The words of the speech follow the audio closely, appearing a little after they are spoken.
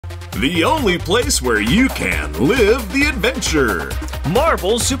the only place where you can live the adventure.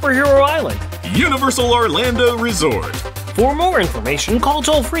 Marvel Superhero Island. Universal Orlando Resort. For more information, call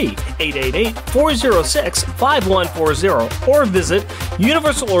toll-free 888-406-5140 or visit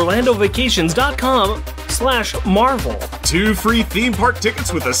universalorlandovacations.com/Marvel. 2 free theme park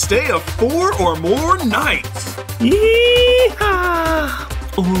tickets with a stay of 4 or more nights. Yeehaw!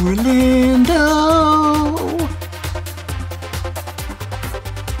 Orlando!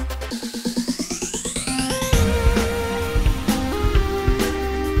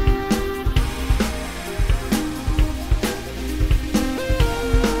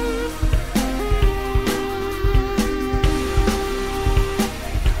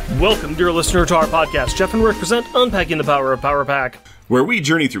 Welcome, dear listener, to our podcast. Jeff and Rick present Unpacking the Power of Power Pack, where we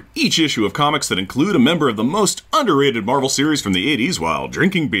journey through each issue of comics that include a member of the most underrated Marvel series from the 80s while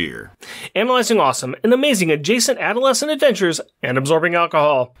drinking beer. Analyzing awesome and amazing adjacent adolescent adventures and absorbing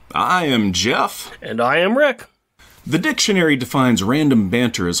alcohol. I am Jeff. And I am Rick. The dictionary defines random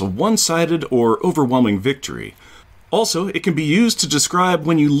banter as a one-sided or overwhelming victory. Also, it can be used to describe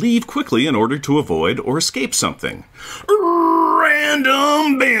when you leave quickly in order to avoid or escape something.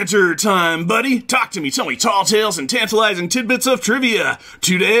 Random banter time, buddy. Talk to me, tell me tall tales and tantalizing tidbits of trivia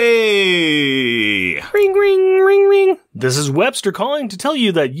today. Ring, ring, ring, ring. This is Webster calling to tell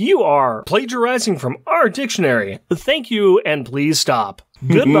you that you are plagiarizing from our dictionary. Thank you, and please stop.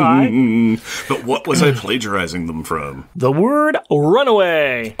 Goodbye. But what was I plagiarizing them from? The word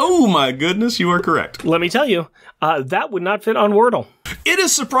runaway. Oh my goodness, you are correct. Let me tell you, that would not fit on Wordle. It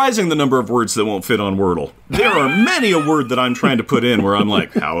is surprising the number of words that won't fit on Wordle. There are many a word that I'm trying to put in where I'm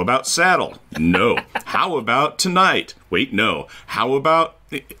like, how about saddle? No. How about tonight? Wait, no. How about...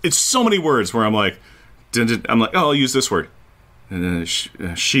 It's so many words where I'm like, oh, I'll use this word.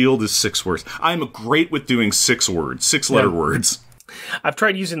 Shield is 6 words. I'm great with doing 6 words, 6-letter words. I've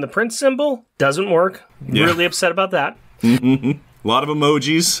tried using the print symbol. Doesn't work. Yeah. Really upset about that. A lot of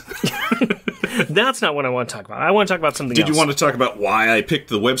emojis. That's not what I want to talk about. I want to talk about something else. Did you want to talk about why I picked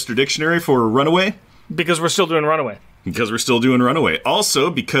the Webster Dictionary for Runaway? Because we're still doing Runaway. Because we're still doing Runaway. Also,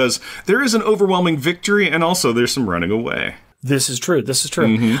 because there is an overwhelming victory, and also there's some running away. This is true. This is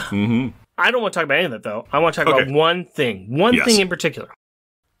true. I don't want to talk about any of that, though. I want to talk about one thing. One thing in particular.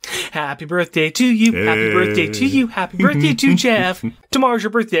 Happy birthday to you. Hey. Happy birthday to you. Happy birthday to Jeff. Tomorrow's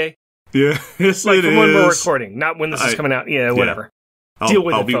your birthday. Yeah, yes, like it from is. when we're recording, not when this is coming out. Yeah, whatever. Deal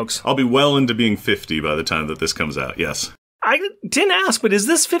with it, folks. I'll be well into being 50 by the time that this comes out, yes. I didn't ask, but is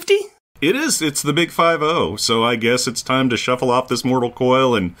this 50? It is. It's the big 5-0, so I guess it's time to shuffle off this mortal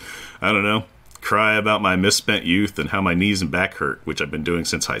coil and, I don't know, cry about my misspent youth and how my knees and back hurt, which I've been doing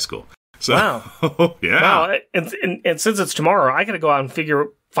since high school. So, wow. Yeah. Wow, and since it's tomorrow, I gotta go out and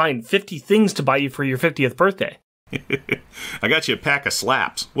find 50 things to buy you for your 50th birthday. I got you a pack of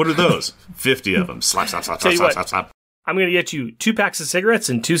slaps. What are those? 50 of them. Slap, slap, slap, slap, slap, slap, slap. I'm going to get you 2 packs of cigarettes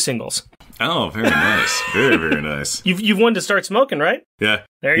and 2 singles. Oh, very nice. Very, very nice. You've wanted to start smoking, right? Yeah.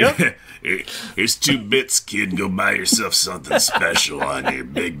 There you go. Here's 2 bits, kid. Go buy yourself something special on your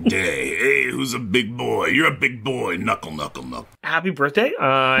big day. Hey, who's a big boy? You're a big boy. Knuckle, knuckle, knuckle. Happy birthday.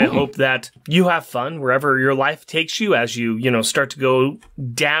 I hope that you have fun wherever your life takes you as you start to go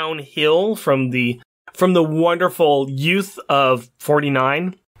downhill from the wonderful youth of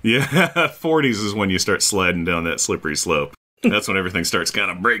 49. Yeah, 40s is when you start sliding down that slippery slope. That's when everything starts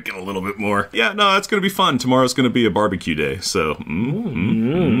kind of breaking a little bit more. Yeah, no, it's going to be fun. Tomorrow's going to be a barbecue day, so...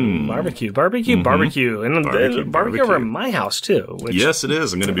 Barbecue. And barbecue over at my house, too. Yes, it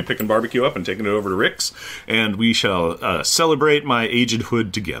is. I'm going to be picking barbecue up and taking it over to Rick's, and we shall celebrate my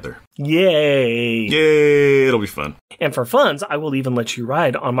agedhood together. Yay! Yay! It'll be fun. And for funds, I will even let you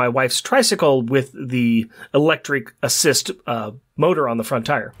ride on my wife's tricycle with the electric assist motor on the front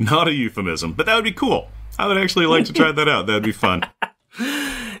tire. Not a euphemism, but that would be cool. I would actually like to try that out. That'd be fun.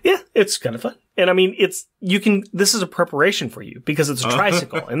 Yeah, it's kind of fun. And I mean, this is a preparation for you because it's a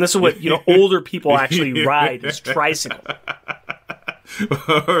tricycle. And this is what, older people actually ride is tricycle.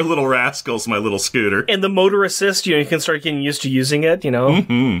 Or Little Rascals, my little scooter. And the motor assist, you can start getting used to using it, That's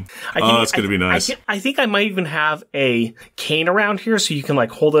going to be nice. I think I might even have a cane around here so you can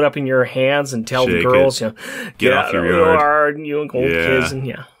hold it up in your hands and tell Shake the girls, get off your yard. Hard, and old kids, and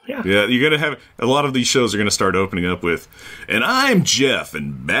Yeah, you're going to have... A lot of these shows are going to start opening up with, and I'm Jeff,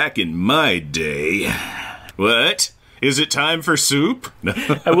 and back in my day... What? Is it time for soup?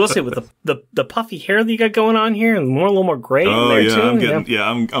 I will say, with the puffy hair that you got going on here, and a little more gray in there, too.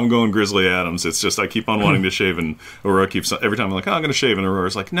 I'm going Grizzly Adams. It's just, I keep on wanting to shave, and Aurora keeps... Every time I'm like, I'm going to shave, and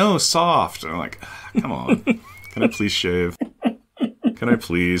Aurora's like, no, soft. And I'm like, come on. Can I please shave? Can I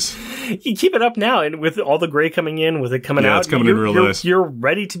please? You keep it up now, and with all the gray coming in, with it coming out, it's coming in real nice. You're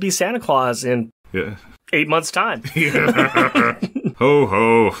ready to be Santa Claus in 8 months' time. Ho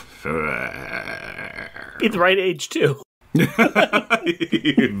ho. Be the right age too. You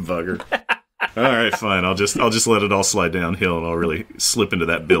bugger. All right, fine. I'll just let it all slide downhill, and I'll really slip into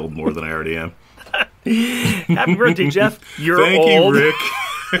that build more than I already am. Happy birthday, Jeff. You're Thank old. you, Rick.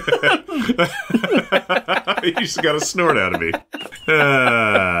 You just got a snort out of me.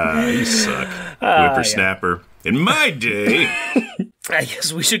 You suck, whippersnapper. In my day. I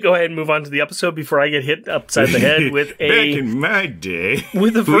guess we should go ahead and move on to the episode before I get hit upside the head with Back in my day.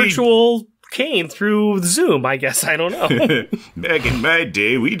 With a virtual cane through Zoom, I guess. I don't know. Back in my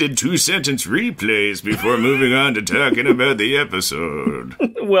day, we did 2-sentence replays before moving on to talking about the episode.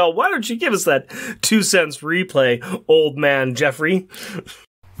 Well, why don't you give us that 2-sentence replay, old man Jeffrey?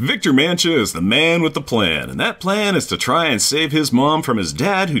 Victor Mancha is the man with the plan, and that plan is to try and save his mom from his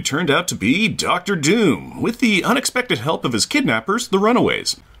dad, who turned out to be Dr. Doom, with the unexpected help of his kidnappers, the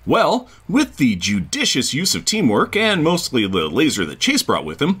Runaways. Well, with the judicious use of teamwork, and mostly the laser that Chase brought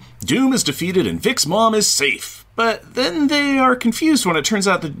with him, Doom is defeated and Vic's mom is safe. But then they are confused when it turns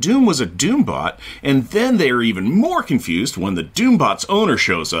out that Doom was a Doombot, and then they are even more confused when the Doombot's owner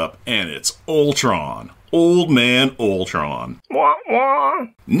shows up, and it's Ultron. Old Man Ultron. Wah, wah.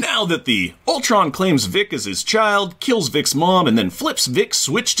 Now that the Ultron claims Vic as his child, kills Vic's mom, and then flips Vic's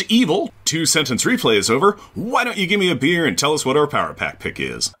switch to evil, 2-sentence replay is over. Why don't you give me a beer and tell us what our Power Pack pick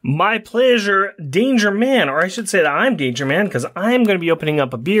is? My pleasure, Danger Man. Or I should say that I'm Danger Man, because I'm going to be opening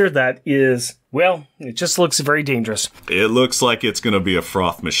up a beer that is, well, it just looks very dangerous. It looks like it's going to be a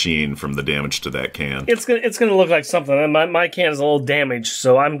froth machine from the damage to that can. It's gonna look like something. And my can is a little damaged,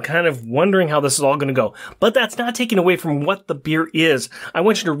 so I'm kind of wondering how this is all going to go. But that's not taking away from what the beer is. I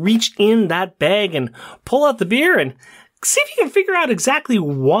want you to reach in that bag and pull out the beer and see if you can figure out exactly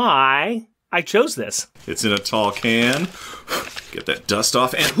why I chose this. It's in a tall can. Get that dust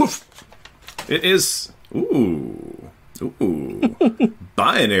off, and woof! It is... Ooh.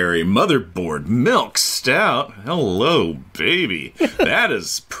 Binary Motherboard Milk Stout. Hello, baby. That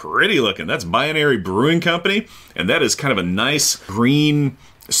is pretty looking. That's Binary Brewing Company, and that is kind of a nice green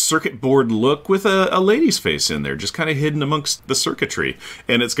circuit board look with a lady's face in there, just kind of hidden amongst the circuitry.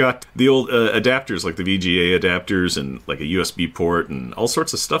 And it's got the old adapters, like the VGA adapters and like a USB port and all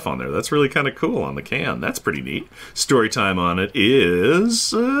sorts of stuff on there. That's really kind of cool on the can. That's pretty neat. Story time on it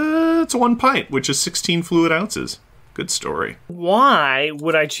is it's 1 pint, which is 16 fluid ounces. Good story. Why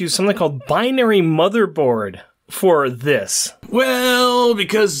would I choose something called Binary Motherboard for this? Well,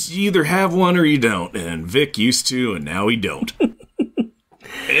 because you either have one or you don't, and Vic used to, and now he don't.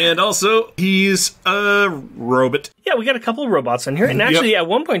 And also, he's a robot. Yeah, we got a couple of robots in here. And actually, at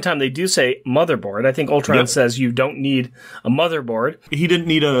one point in time, they do say motherboard. I think Ultron says you don't need a motherboard. He didn't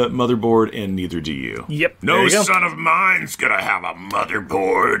need a motherboard, and neither do you. Yep. No son of mine's gonna have a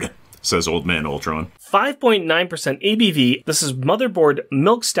motherboard, says Old Man Ultron. 5.9% ABV. This is Motherboard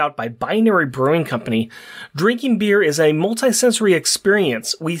Milk Stout by Binary Brewing Company. Drinking beer is a multisensory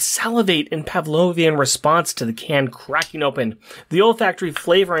experience. We salivate in Pavlovian response to the can cracking open. The olfactory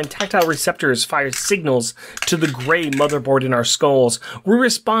flavor and tactile receptors fire signals to the gray motherboard in our skulls. We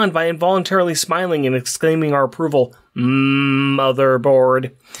respond by involuntarily smiling and exclaiming our approval.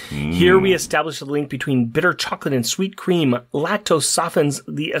 Motherboard. Here we establish a link between bitter chocolate and sweet cream. Lactose softens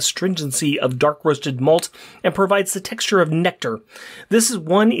the astringency of dark roasted malt and provides the texture of nectar. This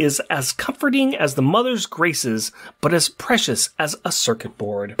one is as comforting as the mother's graces, but as precious as a circuit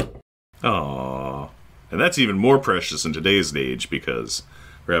board. Aww. And that's even more precious in today's age because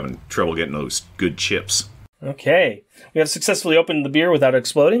we're having trouble getting those good chips. Okay. We have successfully opened the beer without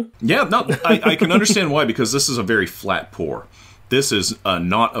exploding? Yeah, no, I can understand why, because this is a very flat pour. This is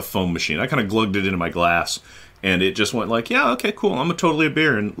not a foam machine. I kind of glugged it into my glass, and it just went like, yeah, okay, cool, I'm totally a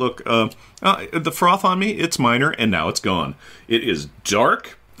beer. And look, the froth on me, it's minor, and now it's gone. It is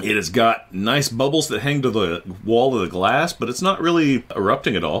dark. It has got nice bubbles that hang to the wall of the glass, but it's not really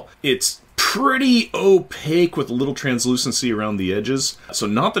erupting at all. It's pretty opaque with a little translucency around the edges. So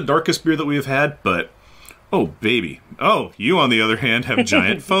not the darkest beer that we have had, but... oh, baby. Oh, you, on the other hand, have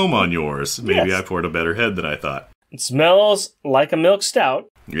giant foam on yours. Maybe yes. I poured a better head than I thought. It smells like a milk stout.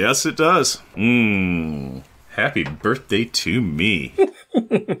 Yes, it does. Happy birthday to me.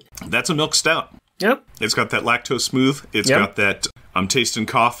 That's a milk stout. Yep. It's got that lactose smooth. It's got that I'm tasting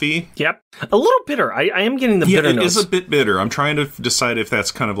coffee. Yep. A little bitter. I am getting the bitter notes. It is a bit bitter. I'm trying to decide if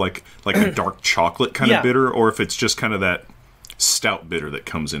that's kind of like a dark chocolate kind of bitter, or if it's just kind of that stout bitter that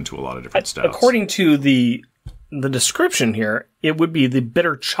comes into a lot of different stouts. According to the description here, it would be the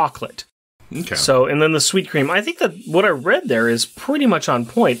bitter chocolate. Okay. So, and then the sweet cream. I think that what I read there is pretty much on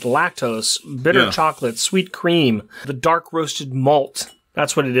point. Lactose, bitter chocolate, sweet cream, the dark roasted malt.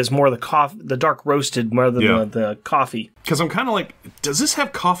 That's what it is, more the dark roasted more than the coffee. Because I'm kind of like, does this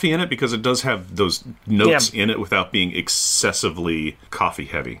have coffee in it? Because it does have those notes in it without being excessively coffee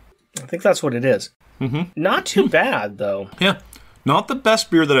heavy. I think that's what it is. Mm-hmm. Not too bad, though. Yeah. Not the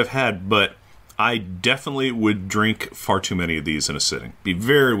best beer that I've had, but I definitely would drink far too many of these in a sitting. Be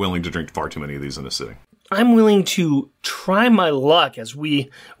very willing to drink far too many of these in a sitting. I'm willing to try my luck as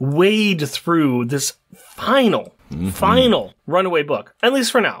we wade through this final Runaway book. At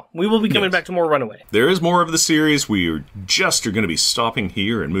least for now. We will be coming back to more Runaway. There is more of the series. We are going to be stopping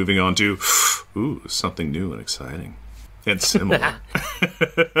here and moving on to, something new and exciting. And similar.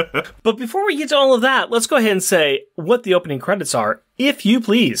 But before we get to all of that, let's go ahead and say what the opening credits are, if you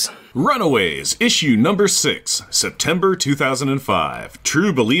please. Runaways, issue number 6, September 2005.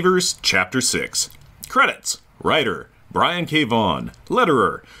 True Believers, chapter 6. Credits. Writer, Brian K. Vaughan.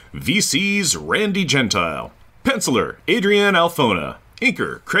 Letterer, VC's Randy Gentile. Penciler, Adrienne Alfona.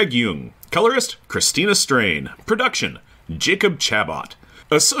 Inker, Craig Jung. Colorist, Christina Strain. Production, Jacob Chabot.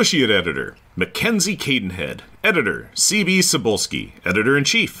 Associate Editor, Mackenzie Cadenhead. Editor, C.B. Cebulski.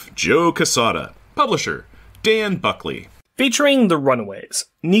 Editor-in-Chief, Joe Casada. Publisher, Dan Buckley. Featuring the Runaways,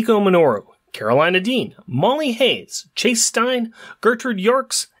 Nico Minoru, Carolina Dean, Molly Hayes, Chase Stein, Gertrude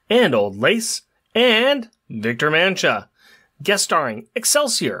Yorks, and Old Lace, and Victor Mancha. Guest starring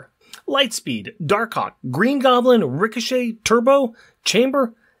Excelsior, Lightspeed, Darkhawk, Green Goblin, Ricochet, Turbo,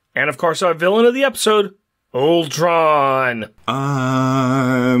 Chamber, and of course our villain of the episode, Ultron.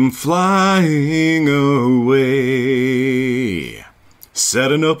 I'm flying away,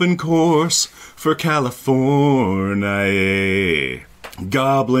 set an open course for California.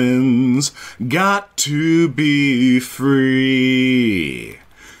 Goblins got to be free.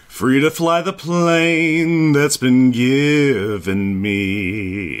 Free to fly the plane that's been given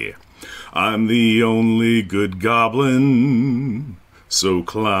me. I'm the only good goblin, so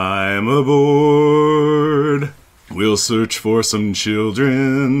climb aboard. We'll search for some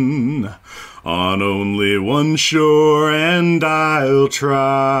children on only one shore, and I'll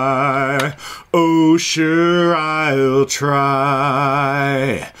try, oh sure I'll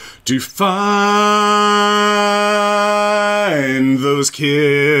try to find those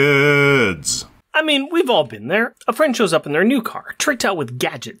kids. I mean, we've all been there. A friend shows up in their new car, tricked out with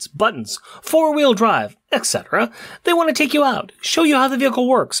gadgets, buttons, four-wheel drive, etc. They want to take you out, show you how the vehicle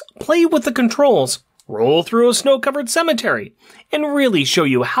works, play with the controls, roll through a snow-covered cemetery, and really show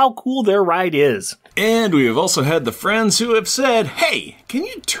you how cool their ride is. And we have also had the friends who have said, hey, can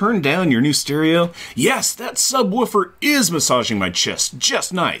you turn down your new stereo? Yes, that subwoofer is massaging my chest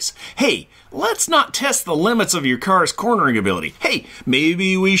just nice. Hey, let's not test the limits of your car's cornering ability. Hey,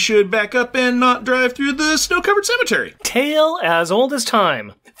 maybe we should back up and not drive through the snow-covered cemetery. Tale as old as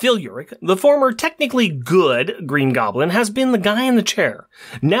time. Phil Urich, the former technically good Green Goblin, has been the guy in the chair.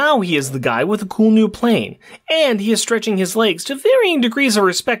 Now he is the guy with a cool new plane, and he is stretching his legs to varying degrees of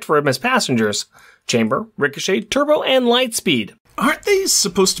respect for him as passengers. Chamber, Ricochet, Turbo, and Lightspeed. Aren't they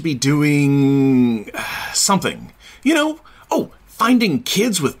supposed to be doing something? You know, finding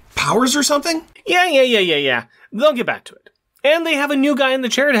kids with powers or something? Yeah. They'll get back to it. And they have a new guy in the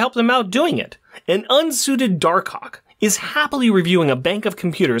chair to help them out doing it. An unsuited Darkhawk is happily reviewing a bank of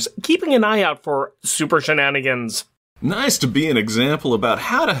computers, keeping an eye out for super shenanigans. Nice to be an example about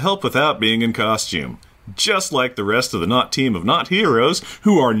how to help without being in costume. Just like the rest of the not team of not heroes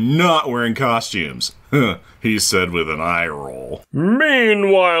who are not wearing costumes. He said with an eye roll.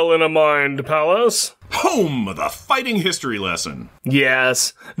 Meanwhile in a mind palace. Home of the fighting history lesson.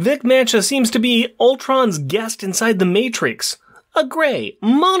 Yes, Vic Mancha seems to be Ultron's guest inside the Matrix. A gray,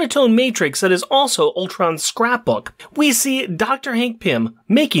 monotone Matrix that is also Ultron's scrapbook. We see Dr. Hank Pym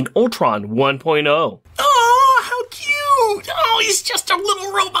making Ultron 1.0. Oh, how cute! Oh, he's just a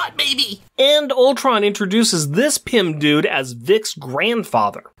little robot baby. And Ultron introduces this Pym dude as Vic's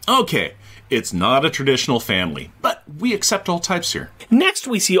grandfather. Okay, it's not a traditional family, but we accept all types here. Next,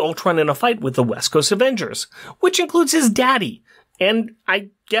 we see Ultron in a fight with the West Coast Avengers, which includes his daddy, and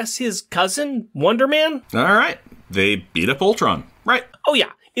I guess his cousin, Wonder Man? All right, they beat up Ultron, right? Oh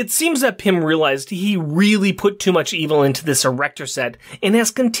yeah, it seems that Pym realized he really put too much evil into this Erector set, and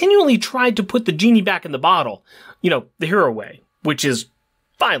has continually tried to put the genie back in the bottle. You know, the hero way, which is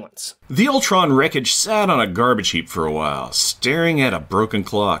Violence. The Ultron wreckage sat on a garbage heap for a while, staring at a broken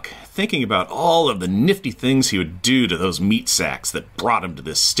clock, thinking about all of the nifty things he would do to those meat sacks that brought him to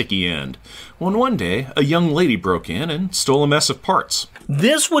this sticky end, when one day a young lady broke in and stole a mess of parts.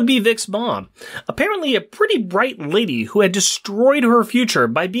 This would be Vic's mom, apparently a pretty bright lady who had destroyed her future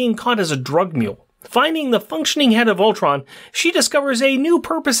by being caught as a drug mule. Finding the functioning head of Ultron, she discovers a new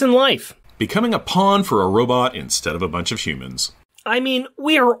purpose in life. Becoming a pawn for a robot instead of a bunch of humans. I mean,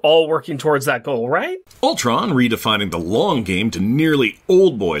 we are all working towards that goal, right? Ultron, redefining the long game to nearly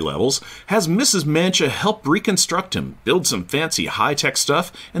old boy levels, has Mrs. Mancha help reconstruct him, build some fancy high-tech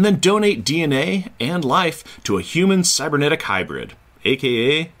stuff, and then donate DNA and life to a human cybernetic hybrid,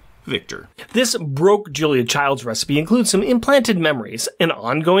 aka Victor. This broke Julia Child's recipe includes some implanted memories, an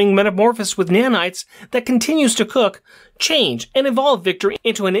ongoing metamorphosis with nanites that continues to cook, change, and evolve Victor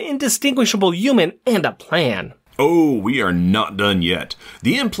into an indistinguishable human and a plan. Oh, we are not done yet.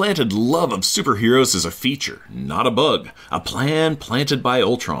 The implanted love of superheroes is a feature, not a bug. A plan planted by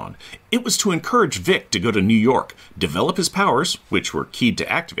Ultron. It was to encourage Vic to go to New York, develop his powers, which were keyed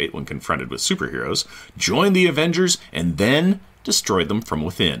to activate when confronted with superheroes, join the Avengers, and then destroy them from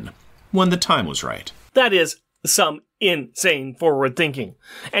within, when the time was right. That is some insane forward thinking.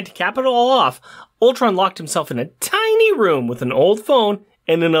 And to cap it all off, Ultron locked himself in a tiny room with an old phone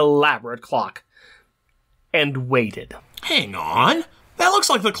and an elaborate clock. And waited. Hang on. That looks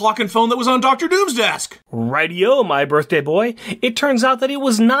like the clock and phone that was on Dr. Doom's desk. Rightio, my birthday boy. It turns out that it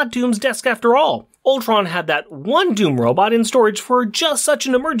was not Doom's desk after all. Ultron had that one Doom robot in storage for just such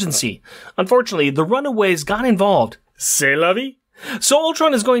an emergency. Unfortunately, the Runaways got involved. C'est la vie. So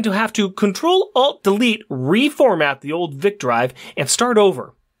Ultron is going to have to Control-Alt-Delete reformat the old Vic drive and start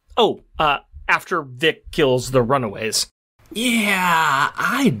over. After Vic kills the Runaways. Yeah,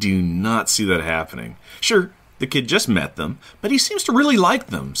 I do not see that happening. Sure, the kid just met them, but he seems to really like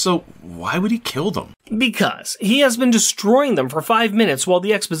them, so why would he kill them? Because he has been destroying them for 5 minutes while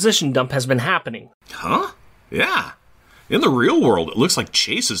the exposition dump has been happening. Huh? Yeah. In the real world, it looks like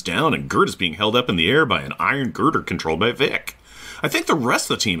Chase is down and Gert is being held up in the air by an iron girder controlled by Vic. I think the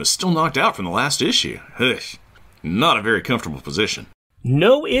rest of the team is still knocked out from the last issue. Ugh, not a very comfortable position.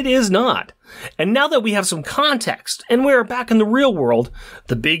 No, it is not. And now that we have some context, and we're back in the real world,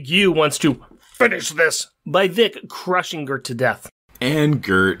 the Big U wants to finish this by Vic crushing Gert to death. And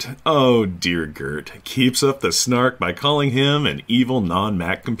Gert, oh dear Gert, keeps up the snark by calling him an evil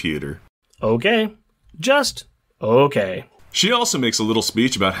non-Mac computer. Okay. Just okay. She also makes a little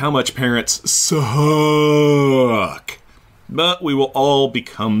speech about how much parents suck. But we will all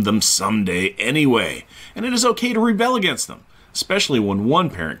become them someday anyway, and it is okay to rebel against them. Especially when one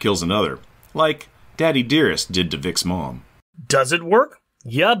parent kills another, like Daddy Dearest did to Vic's mom. Does it work?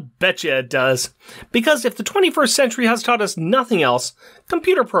 Ya betcha it does. Because if the 21st century has taught us nothing else,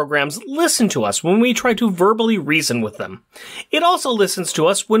 computer programs listen to us when we try to verbally reason with them. It also listens to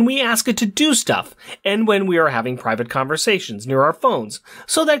us when we ask it to do stuff, and when we are having private conversations near our phones,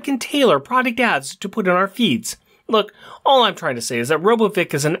 so that it can tailor product ads to put in our feeds. Look, all I'm trying to say is that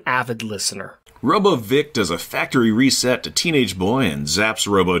RoboVic is an avid listener. RoboVic does a factory reset to Teenage Boy and zaps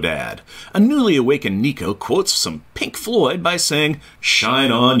RoboDad. A newly awakened Nico quotes some Pink Floyd by saying,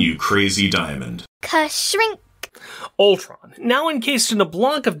 "Shine on, you crazy diamond." Ka-shrink. Ultron, now encased in a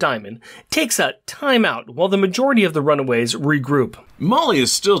block of diamond, takes a timeout while the majority of the Runaways regroup. Molly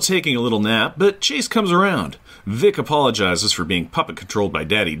is still taking a little nap, but Chase comes around. Vic apologizes for being puppet-controlled by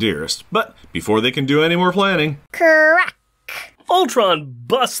Daddy Dearest, but before they can do any more planning... Crack. Ultron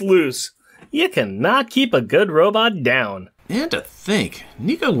busts loose. You cannot keep a good robot down. And to think,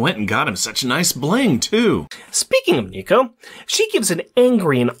 Nico went and got him such nice bling, too. Speaking of Nico, she gives an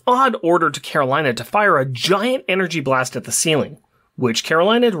angry and odd order to Carolina to fire a giant energy blast at the ceiling, which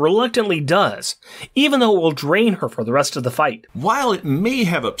Carolina reluctantly does, even though it will drain her for the rest of the fight. While it may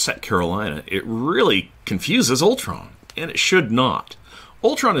have upset Carolina, it really confuses Ultron, and it should not.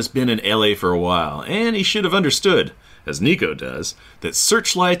 Ultron has been in LA for a while, and he should have understood, as Nico does, that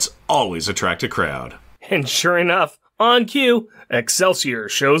searchlights always attract a crowd. And sure enough, on cue, Excelsior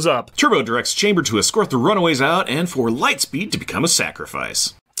shows up. Turbo directs Chamber to escort the Runaways out and for Lightspeed to become a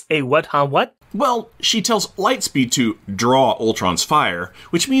sacrifice. A what, huh, what? Well, she tells Lightspeed to draw Ultron's fire,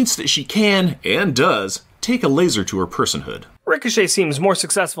 which means that she can, and does, take a laser to her personhood. Ricochet seems more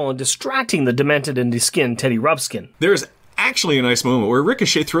successful in distracting the demented and deskinned Teddy Ruxpin. There's actually a nice moment where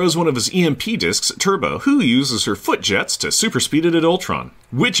Ricochet throws one of his EMP discs at Turbo, who uses her foot jets to superspeed it at Ultron,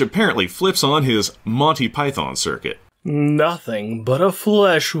 which apparently flips on his Monty Python circuit. Nothing but a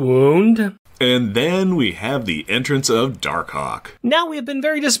flesh wound. And then we have the entrance of Darkhawk. Now we have been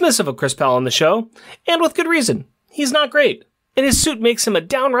very dismissive of Chris Pell on the show, and with good reason. He's not great. and his suit makes him a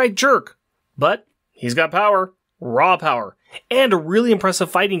downright jerk. But he's got power, raw power, and a really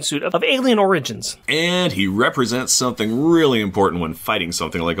impressive fighting suit of alien origins. And he represents something really important when fighting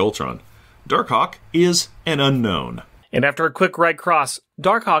something like Ultron. Darkhawk is an unknown. And after a quick right cross,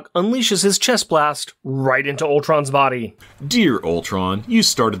 Darkhawk unleashes his chest blast right into Ultron's body. Dear Ultron, you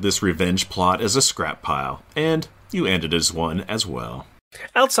started this revenge plot as a scrap pile, and you ended as one as well.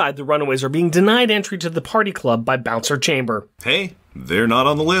 Outside, the Runaways are being denied entry to the party club by Bouncer Chamber. Hey, they're not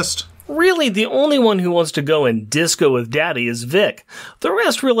on the list. Really, the only one who wants to go and disco with Daddy is Vic. The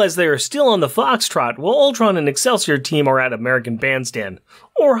rest realize they are still on the Foxtrot, while Ultron and Excelsior team are at American Bandstand.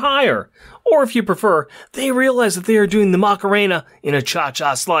 Or higher. Or if you prefer, they realize that they are doing the Macarena in a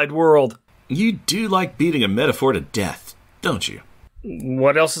cha-cha slide world. You do like beating a metaphor to death, don't you?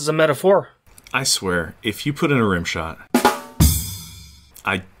 What else is a metaphor? I swear, if you put in a rim shot,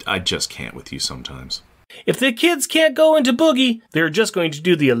 I just can't with you sometimes. If the kids can't go into Boogie, they're just going to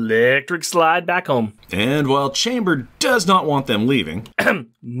do the electric slide back home. And while Chamber does not want them leaving,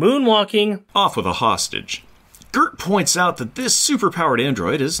 moonwalking, off with a hostage. Gert points out that this superpowered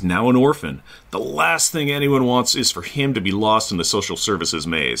android is now an orphan. The last thing anyone wants is for him to be lost in the social services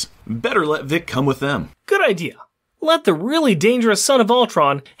maze. Better let Vic come with them. Good idea. Let the really dangerous son of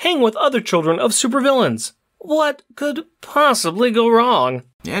Ultron hang with other children of supervillains. What could possibly go wrong?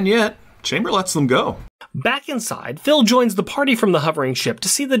 And yet, Chamber lets them go. Back inside, Phil joins the party from the hovering ship to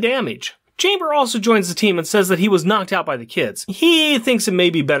see the damage. Chamber also joins the team and says that he was knocked out by the kids. He thinks it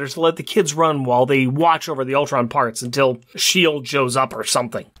may be better to let the kids run while they watch over the Ultron parts until S.H.I.E.L.D. shows up or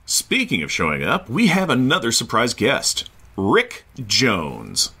something. Speaking of showing up, we have another surprise guest. Rick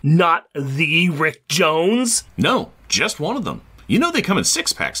Jones. Not the Rick Jones? No, just one of them. You know they come in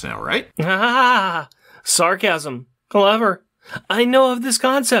 6-packs now, right? Ah, sarcasm. Clever. I know of this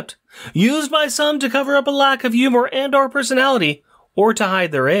concept. Used by some to cover up a lack of humor and/or personality, or to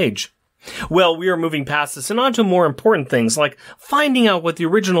hide their age. Well, we are moving past this and on to more important things, like finding out what the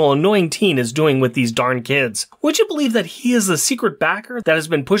original annoying teen is doing with these darn kids. Would you believe that he is the secret backer that has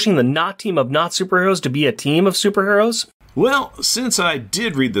been pushing the not team of not superheroes to be a team of superheroes? Well, since I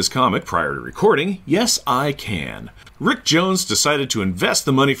did read this comic prior to recording, yes, I can. Rick Jones decided to invest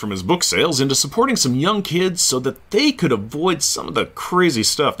the money from his book sales into supporting some young kids so that they could avoid some of the crazy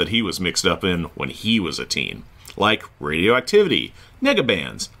stuff that he was mixed up in when he was a teen, like radioactivity,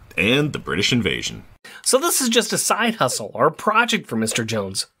 negabands, and the British invasion. So this is just a side hustle or project for Mr.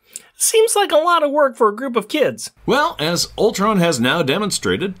 Jones. Seems like a lot of work for a group of kids. Well, as Ultron has now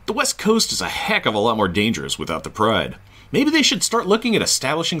demonstrated, the West Coast is a heck of a lot more dangerous without the Pride. Maybe they should start looking at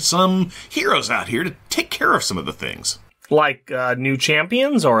establishing some heroes out here to take care of some of the things. Like new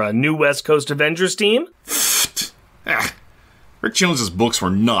champions or a new West Coast Avengers team? Rick Jones's books were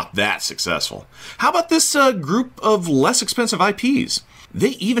not that successful. How about this group of less expensive IPs? They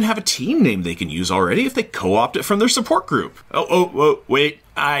even have a team name they can use already if they co-opt it from their support group. Wait.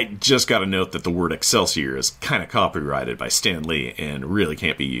 I just got to note that the word Excelsior is kind of copyrighted by Stan Lee and really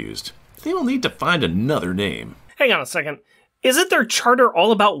can't be used. They will need to find another name. Hang on a second. Isn't their charter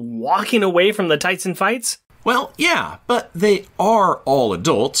all about walking away from the Titan fights? Well, yeah, but they are all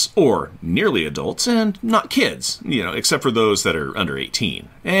adults, or nearly adults, and not kids, except for those that are under 18.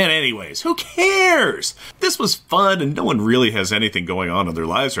 And anyways, who cares? This was fun, and no one really has anything going on in their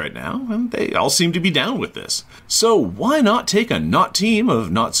lives right now, and they all seem to be down with this. So why not take a not team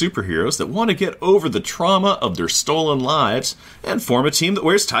of not superheroes that want to get over the trauma of their stolen lives and form a team that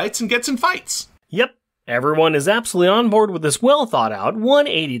wears tights and gets in fights? Yep. Everyone is absolutely on board with this well-thought-out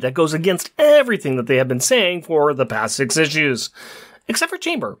 180 that goes against everything that they have been saying for the past 6 issues. Except for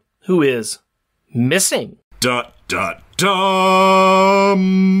Chamber, who is missing. ... Meanwhile,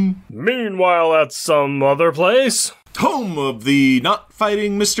 at some other place, home of the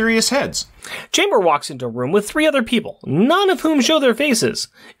not-fighting mysterious heads. Chamber walks into a room with 3 other people, none of whom show their faces.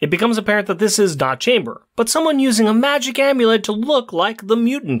 It becomes apparent that this is not Chamber, but someone using a magic amulet to look like the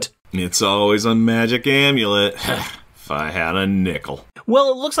mutant. It's always a magic amulet. If I had a nickel.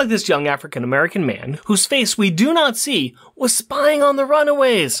 Well, it looks like this young African-American man, whose face we do not see, was spying on the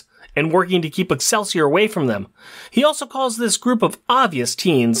Runaways and working to keep Excelsior away from them. He also calls this group of obvious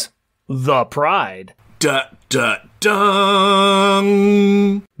teens the Pride.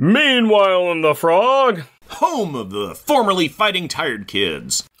 Meanwhile in the Frog, home of the formerly fighting tired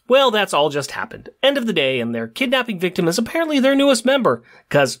kids. Well, that's all just happened. End of the day, and their kidnapping victim is apparently their newest member,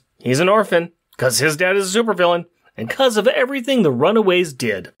 because he's an orphan, because his dad is a supervillain, and because of everything the Runaways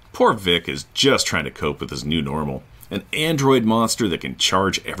did. Poor Vic is just trying to cope with his new normal. An android monster that can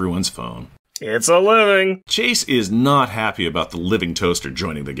charge everyone's phone. It's a living. Chase is not happy about the living toaster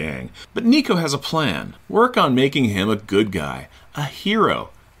joining the gang, but Nico has a plan. Work on making him a good guy, a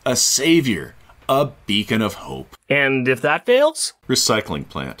hero, a savior, a beacon of hope. And if that fails? Recycling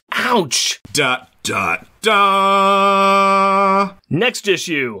plant. Ouch! ... Next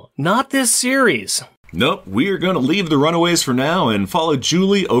issue. Not this series. Nope, we are going to leave the Runaways for now and follow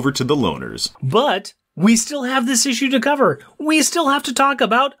Julie over to the Loners. But we still have this issue to cover. We still have to talk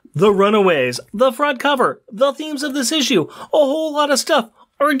about the Runaways, the front cover, the themes of this issue, a whole lot of stuff.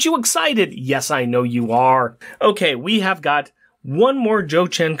 Aren't you excited? Yes, I know you are. Okay, we have got one more Joe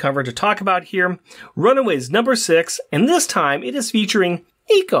Chen cover to talk about here. Runaways number 6, and this time it is featuring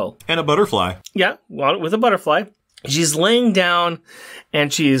Nico. And a butterfly. Yeah, well, with a butterfly. She's laying down,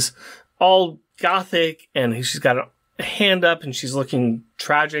 and she's all gothic, and she's got a hand up, and she's looking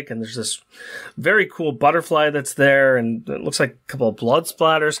tragic, and there's this very cool butterfly that's there, and it looks like a couple of blood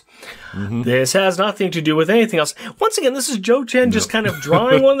splatters. Mm-hmm. This has nothing to do with anything else. Once again, this is Joe Chen just kind of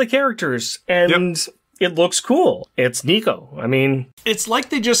drawing one of the characters, and it looks cool. It's Nico. I mean, it's like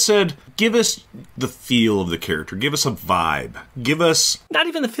they just said, give us the feel of the character. Give us a vibe. Give us... Not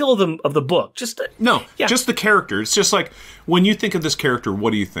even the feel of the book. Just just the character. It's just like, when you think of this character,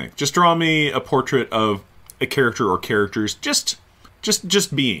 what do you think? Just draw me a portrait of a character or characters. Just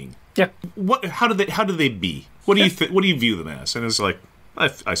being. Yeah. How do they be? What do you what do you view them as? And it's like,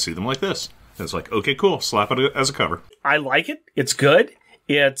 I see them like this. And it's like, okay, cool. Slap it as a cover. I like it. It's good.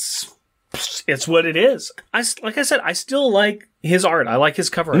 It's what it is. Like I said, I still like his art. I like his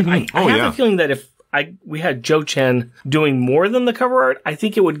cover art. Mm-hmm. I have a feeling that if we had Joe Chen doing more than the cover art, I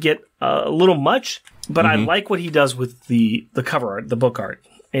think it would get a little much. But I like what he does with the cover art, the book art.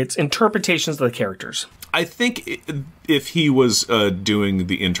 It's interpretations of the characters. I think if he was doing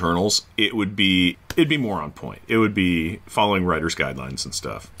the internals, it'd be more on point. It would be following writer's guidelines and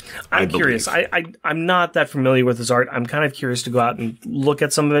stuff. I'm curious. I'm not that familiar with his art. I'm kind of curious to go out and look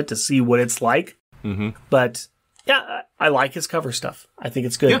at some of it to see what it's like. Mm-hmm. But yeah, I like his cover stuff. I think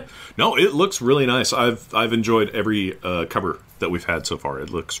it's good. Yeah, no, it looks really nice. I've enjoyed every cover that we've had so far. It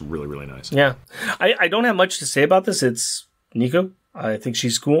looks really, really nice. Yeah, I don't have much to say about this. It's Nico. I think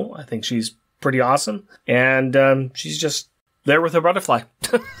she's cool. I think she's pretty awesome. And she's just there with her butterfly.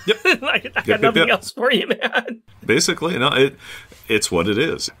 Yep. I got nothing else for you, man. Basically, no, it's what it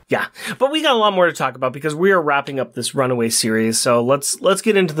is. Yeah, but we got a lot more to talk about because we are wrapping up this Runaway series. So let's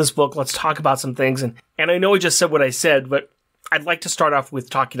get into this book. Let's talk about some things. And I know I just said what I said, but I'd like to start off with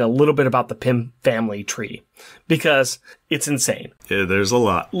talking a little bit about the Pym family tree because it's insane. Yeah, there's a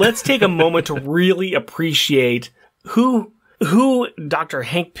lot. Let's take a moment to really appreciate who Dr.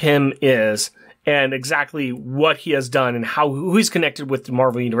 Hank Pym is and exactly what he has done and who he's connected with the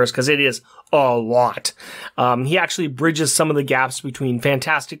Marvel Universe, because it is a lot. He actually bridges some of the gaps between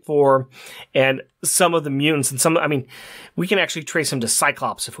Fantastic Four and some of the mutants, and we can actually trace him to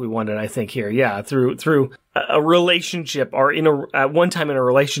Cyclops if we wanted, I think, here. Yeah, through a relationship or at one time in a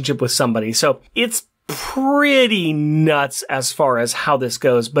relationship with somebody. So it's pretty nuts as far as how this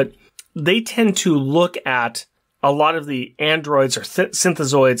goes, but they tend to look at a lot of the androids or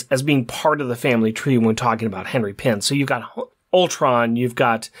synthezoids as being part of the family tree when talking about Henry Pym. So you've got Ultron, you've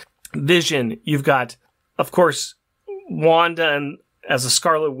got Vision, you've got, of course, Wanda as a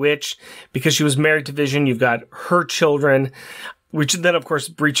Scarlet Witch because she was married to Vision. You've got her children, which then, of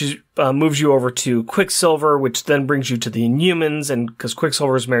course, moves you over to Quicksilver, which then brings you to the Inhumans, and because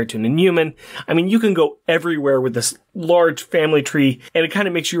Quicksilver is married to an Inhuman. I mean, you can go everywhere with this large family tree, and it kind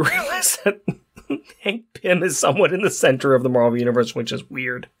of makes you realize that Hank Pym is somewhat in the center of the Marvel Universe, which is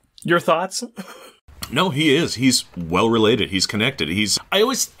weird. Your thoughts? No, he is. He's well related. He's connected. I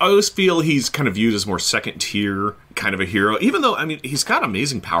always feel he's kind of viewed as more second tier kind of a hero. Even though he's got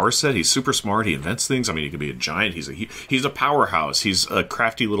amazing power set. He's super smart. He invents things. He could be a giant. He's a powerhouse. He's a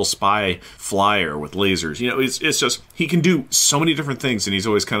crafty little spy flyer with lasers. It's just he can do so many different things, and he's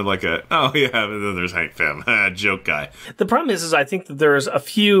always kind of like oh yeah, and then there's Hank Pym, joke guy. The problem is I think that there's a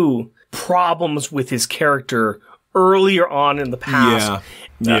few problems with his character earlier on in the past.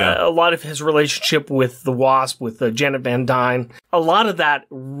 Yeah. A lot of his relationship with the Wasp, with Janet Van Dyne, a lot of that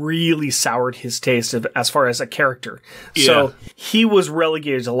really soured his taste as far as a character. Yeah. So he was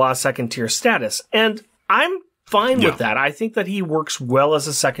relegated to a lot of second-tier status. And I'm fine with that. I think that he works well as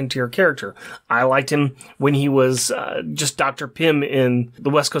a second-tier character. I liked him when he was just Dr. Pym in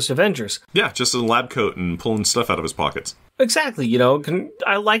the West Coast Avengers. Yeah, just in a lab coat and pulling stuff out of his pockets. Exactly.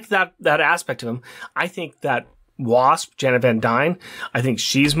 I like that aspect of him. I think that Wasp, Janet Van Dyne, I think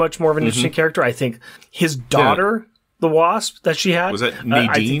she's much more of an interesting character. I think his daughter, the Wasp that she had. Was that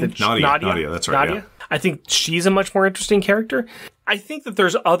Nadine? Nadia, that's right. Nadia. Yeah. I think she's a much more interesting character. I think that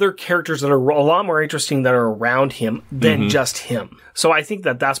there's other characters that are a lot more interesting that are around him than just him. So I think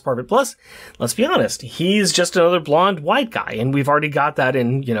that that's part of it. Plus, let's be honest, he's just another blonde white guy, and we've already got that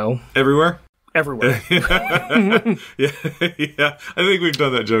in, Everywhere? Everywhere. yeah. I think we've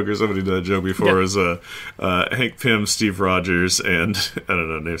done that joke, or somebody did that joke before, as Hank Pym, Steve Rogers, and, I don't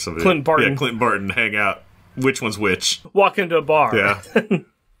know, name somebody. Clint Barton. Yeah, Clint Barton hang out. Which one's which? Walk into a bar. Yeah.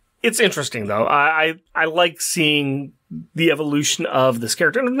 It's interesting, though. I like seeing the evolution of this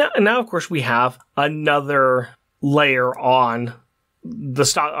character. And now, of course, we have another layer on the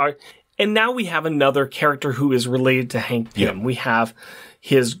stock. And now we have another character who is related to Hank Pym. Yeah. We have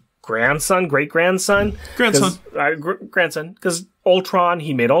his grandson, great-grandson. Grandson. Because Ultron,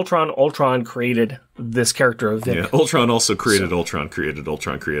 he made Ultron. Ultron created this character of Vic. Yeah, Ultron also created Ultron, created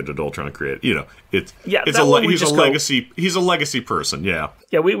Ultron, created Ultron, created. He's a legacy person. Yeah.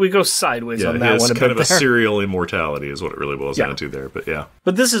 Yeah, we go sideways on that one. It's kind of a serial immortality is what it really boils down to there. But yeah.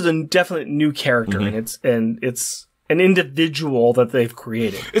 But this is a definite new character, and it's an individual that they've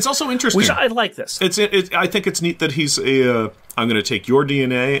created. It's also interesting. Which I like this. I think it's neat that he's I'm going to take your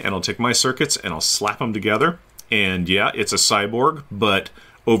DNA and I'll take my circuits and I'll slap them together. And yeah, it's a cyborg, but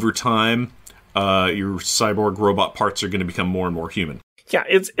over time, your cyborg robot parts are going to become more and more human. Yeah,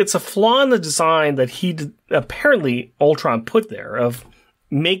 it's a flaw in the design that apparently Ultron put there of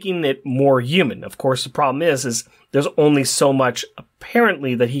making it more human. Of course, the problem is there's only so much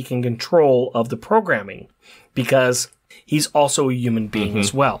apparently that he can control of the programming, because he's also a human being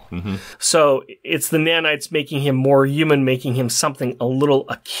as well. So it's the nanites making him more human, making him something a little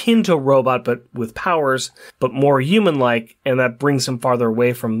akin to a robot, but with powers, but more human-like, and that brings him farther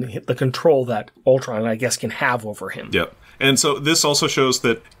away from the control that Ultron, I guess, can have over him. Yep. And so this also shows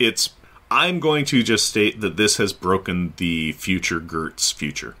that I'm going to just state that this has broken the future Gert's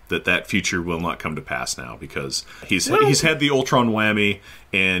future. That future will not come to pass now, because he's had the Ultron whammy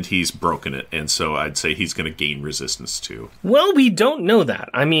and he's broken it. And so I'd say he's going to gain resistance too. Well, we don't know that.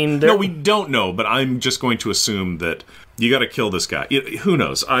 I mean, no, we don't know, but I'm just going to assume that you got to kill this guy. Who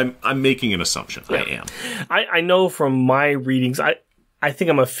knows? I'm making an assumption. Yeah. I am. I know from my readings, I think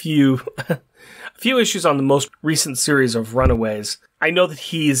I'm a few issues on the most recent series of Runaways. I know that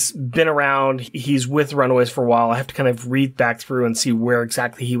he's been around. He's with Runaways for a while. I have to kind of read back through and see where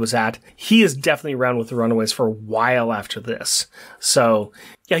exactly he was at. He is definitely around with the Runaways for a while after this. So,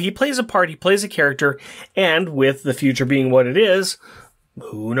 yeah, he plays a part. He plays a character. And with the future being what it is,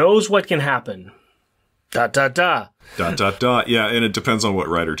 who knows what can happen? ... Yeah, and it depends on what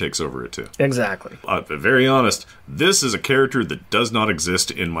writer takes over it, too. Exactly. Very honest, this is a character that does not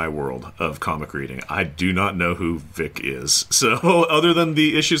exist in my world of comic reading. I do not know who Vic is, so other than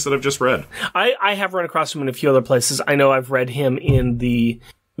the issues that I've just read. I have run across him in a few other places. I know I've read him in the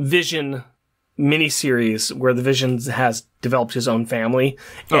Vision miniseries where the Vision has developed his own family,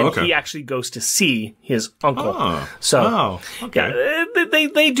 and he actually goes to see his uncle. Yeah,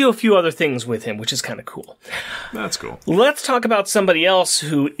 they do a few other things with him, which is kind of cool. That's cool. Let's talk about somebody else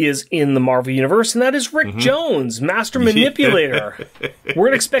who is in the Marvel Universe, and that is Rick Jones, Master Manipulator.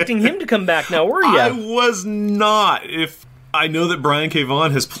 Weren't expecting him to come back now, were you? I was not. I know that Brian K.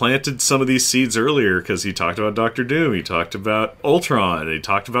 Vaughan has planted some of these seeds earlier, because he talked about Doctor Doom, he talked about Ultron, and he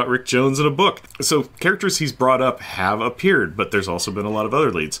talked about Rick Jones in a book. So characters he's brought up have appeared, but there's also been a lot of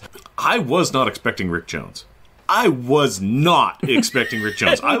other leads. I was not expecting Rick Jones. I was not expecting Rick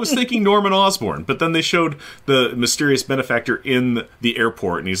Jones. I was thinking Norman Osborn, but then they showed the mysterious benefactor in the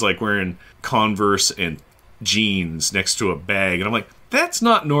airport, and he's like wearing Converse and jeans next to a bag, and I'm like, that's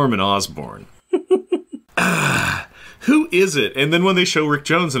not Norman Osborn. Who is it? And then when they show Rick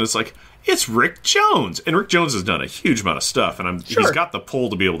Jones, and it's like, it's Rick Jones. And Rick Jones has done a huge amount of stuff, and he's got the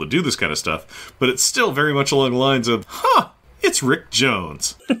pull to be able to do this kind of stuff, but it's still very much along the lines of, it's Rick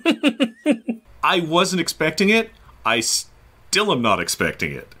Jones. I wasn't expecting it. I still am not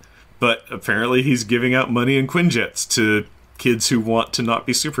expecting it. But apparently he's giving out money in Quinjets to kids who want to not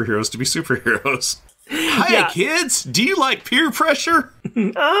be superheroes to be superheroes. Hi, kids! Do you like peer pressure?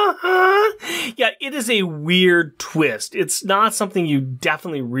 Yeah, it is a weird twist. It's not something you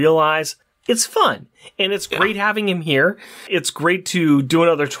definitely realize. It's fun, and it's great having him here. It's great to do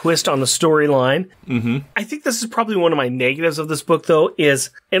another twist on the storyline. I think this is probably one of my negatives of this book, though,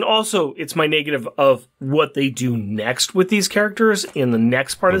 and also it's my negative of what they do next with these characters in the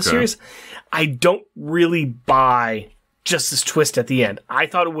next part of the series. I don't really buy just this twist at the end. I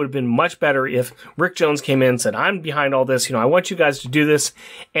thought it would have been much better if Rick Jones came in and said, I'm behind all this, I want you guys to do this,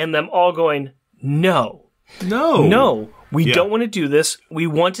 and them all going, no, we don't want to do this. We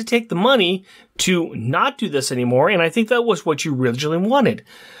want to take the money to not do this anymore, and I think that was what you originally wanted.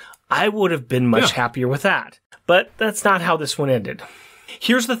 I would have been much happier with that. But that's not how this one ended.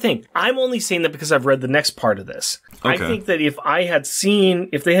 Here's the thing. I'm only saying that because I've read the next part of this. Okay. I think that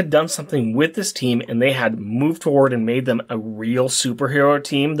if they had done something with this team and they had moved forward and made them a real superhero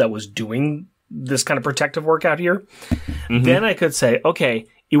team that was doing this kind of protective work out here, then I could say, okay,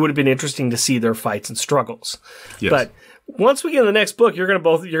 it would have been interesting to see their fights and struggles. Yes. But once we get in the next book, you're going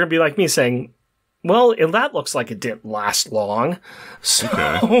to be like me saying, well, that looks like it didn't last long. So...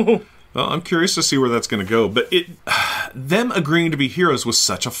 Okay. Well, I'm curious to see where that's going to go. But them agreeing to be heroes was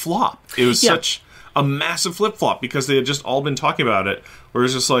such a flop. It was such a massive flip-flop because they had just all been talking about it, where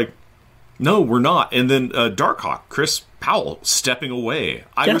it's just like, no, we're not. And then Darkhawk, Chris Powell, stepping away.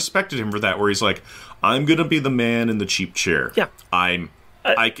 I respected him for that, where he's like, I'm going to be the man in the cheap chair. Yeah. I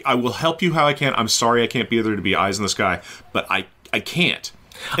will help you how I can. I'm sorry I can't be there to be eyes in the sky, but I can't.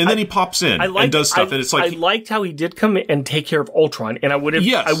 And then he pops in and does stuff, and it's like... I liked how he did come in and take care of Ultron, and I would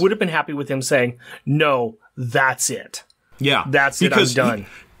have been happy with him saying, no, that's it. Yeah. That's it, I'm done.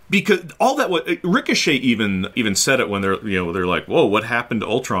 Because all that... Ricochet even said it when they're like, whoa, what happened to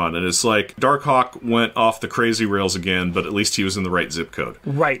Ultron? And it's like, Darkhawk went off the crazy rails again, but at least he was in the right zip code.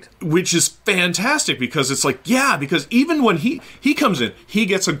 Right. Which is fantastic, because it's like, because even when he comes in, he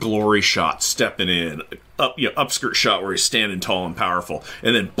gets a glory shot stepping in, upskirt shot where he's standing tall and powerful,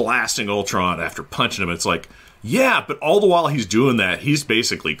 and then blasting Ultron after punching him. It's like, but all the while he's doing that, he's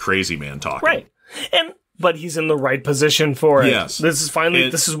basically crazy man talking. Right. But he's in the right position for it. Yes. This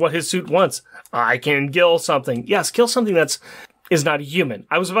is what his suit wants. I can kill something. Yes, kill something is not human.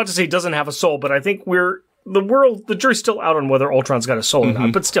 I was about to say doesn't have a soul, but I think the jury's still out on whether Ultron's got a soul or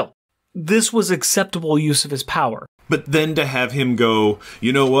not. But still, this was acceptable use of his power. But then to have him go,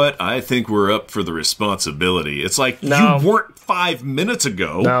 you know what? I think we're up for the responsibility. It's like, you weren't 5 minutes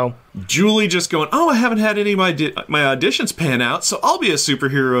ago. No. Julie just going, I haven't had any of my auditions pan out, so I'll be a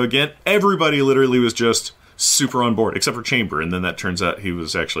superhero again. Everybody literally was just super on board, except for Chamber, and then that turns out he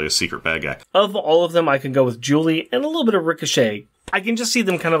was actually a secret bad guy. Of all of them, I can go with Julie and a little bit of Ricochet. I can just see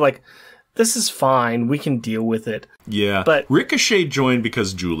them kind of like, this is fine, we can deal with it. Yeah, but Ricochet joined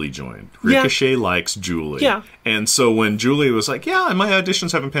because Julie joined. Ricochet likes Julie. Yeah. And so when Julie was like, my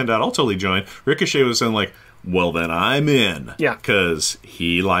auditions haven't panned out, I'll totally join, Ricochet was then like, well, then I'm in. Yeah. Because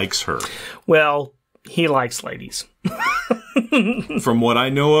he likes her. Well, he likes ladies. From what I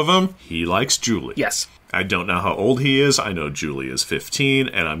know of him, he likes Julie. Yes. I don't know how old he is. I know Julie is 15,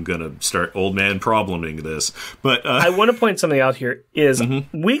 and I'm going to start old man probleming this. But I want to point something out here is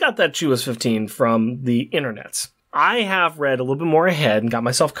we got that she was 15 from the internets. I have read a little bit more ahead and got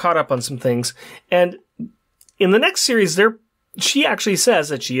myself caught up on some things. And in the next series, she actually says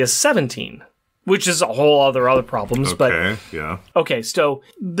that she is 17, which is a whole other problems. Okay, yeah. Okay, so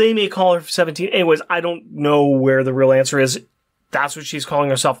they may call her 17. Anyways, I don't know where the real answer is. That's what she's calling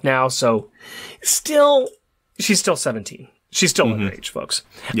herself now, so she's still 17. She's still underage, folks.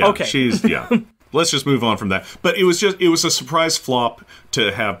 Yeah, okay. Let's just move on from that. But it was a surprise flop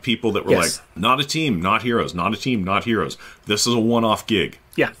to have people that were like, not a team, not heroes, not a team, not heroes. This is a one-off gig.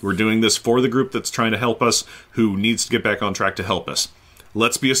 Yeah. We're doing this for the group that's trying to help us, who needs to get back on track to help us.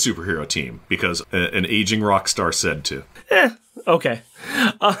 Let's be a superhero team, because an aging rock star said to. Okay.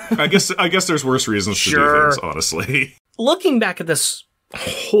 I guess there's worse reasons to do things, honestly. Looking back at this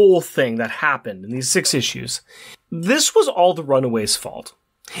whole thing that happened in these 6 issues, this was all the Runaways' fault.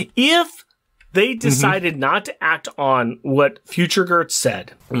 If they decided not to act on what Future Gert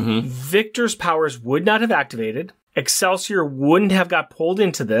said, Victor's powers would not have activated, Excelsior wouldn't have got pulled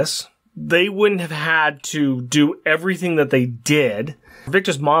into this, they wouldn't have had to do everything that they did,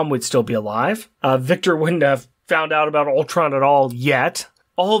 Victor's mom would still be alive, Victor wouldn't have found out about Ultron at all yet.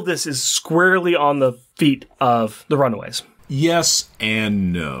 All of this is squarely on the feet of the Runaways. Yes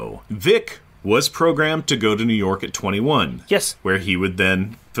and no. Vic was programmed to go to New York at 21. Yes. Where he would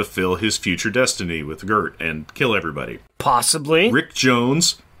then fulfill his future destiny with Gert and kill everybody. Possibly. Rick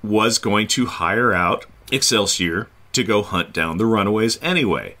Jones was going to hire out Excelsior to go hunt down the Runaways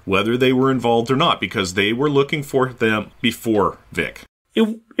anyway, whether they were involved or not, because they were looking for them before Vic.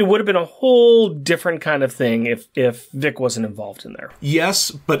 It would have been a whole different kind of thing if Vic wasn't involved in there.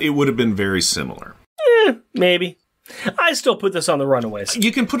 Yes, but it would have been very similar. Maybe. I still put this on the Runaways.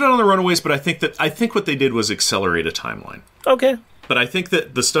 You can put it on the Runaways, but I think what they did was accelerate a timeline. Okay. But I think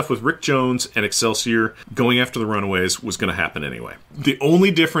that the stuff with Rick Jones and Excelsior going after the Runaways was going to happen anyway. The only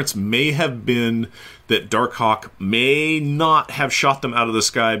difference may have been that Darkhawk may not have shot them out of the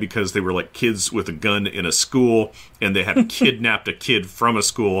sky because they were like kids with a gun in a school, and they had kidnapped a kid from a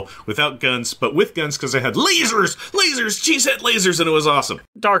school without guns, but with guns because they had lasers! Lasers! She said lasers, and it was awesome.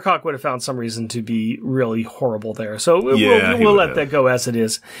 Darkhawk would have found some reason to be really horrible there. So we'll let that go as it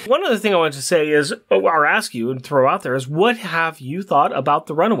is. One other thing I wanted to say is, or ask you and throw out there is, what have you thought about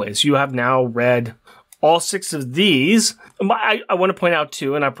the Runaways? You have now read all 6 of these. I want to point out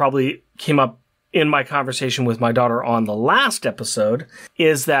too, and I probably came up in my conversation with my daughter on the last episode,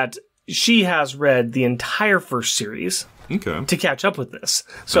 is that she has read the entire first series. Okay. To catch up with this.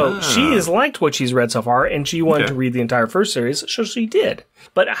 So she has liked what she's read so far, and she wanted to read the entire first series, so she did.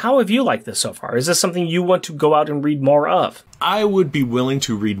 But how have you liked this so far? Is this something you want to go out and read more of? I would be willing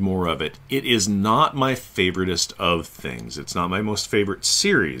to read more of it. It is not my favoritist of things. It's not my most favorite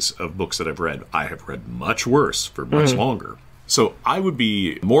series of books that I've read. I have read much worse for much longer. So I would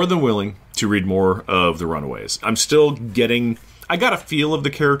be more than willing to read more of The Runaways. I'm still getting... I got a feel of the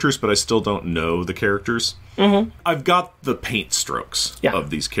characters, but I still don't know the characters. I've got the paint strokes of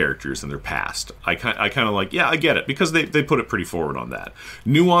these characters and their past. I kind of like, I get it, because they put it pretty forward on that.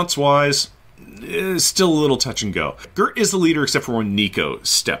 Nuance-wise, still a little touch and go. Gert is the leader except for when Nico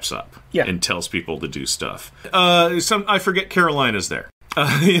steps up and tells people to do stuff. I forget Carolina's there.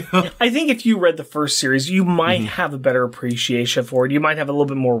 I think if you read the first series, you might have a better appreciation for it. You might have a little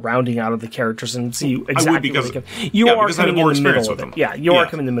bit more rounding out of the characters and see exactly what they can. You are coming in the middle of it. Yeah, you are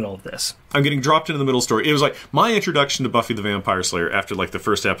coming in the middle of this. I'm getting dropped into the middle story. It was like my introduction to Buffy the Vampire Slayer after like the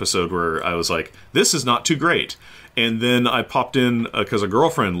first episode, where I was like, this is not too great. And then I popped in because a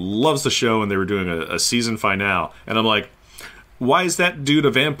girlfriend loves the show and they were doing a season finale. And I'm like, why is that dude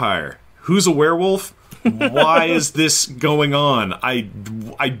a vampire? Who's a werewolf? Why is this going on? I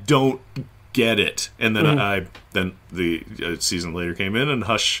don't get it. And then then the season later came in and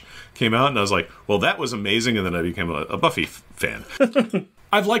Hush came out, and I was like, well, that was amazing. And then I became a Buffy fan.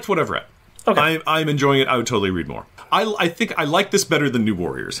 I've liked what I've read. Okay. I'm enjoying it. I would totally read more. I think I like this better than New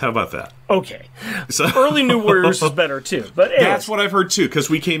Warriors. How about that? Okay. So, early New Warriors is better too. But that's what I've heard too, because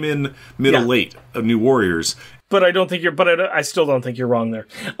we came in late of New Warriors. But I don't think you're. But I still don't think you're wrong there.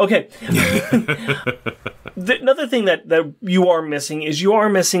 Okay. Another thing that you are missing is you are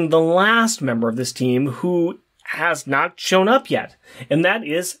missing the last member of this team who has not shown up yet, and that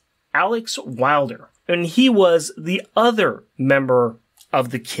is Alex Wilder. And he was the other member of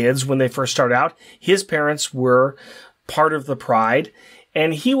the kids when they first started out. His parents were part of the Pride,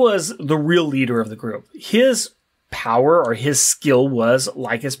 and he was the real leader of the group. His power or his skill was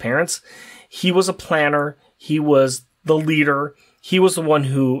like his parents. He was a planner. He was the leader. He was the one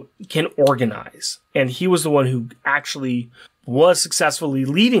who can organize. And he was the one who actually was successfully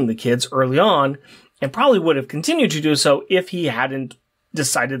leading the kids early on, and probably would have continued to do so if he hadn't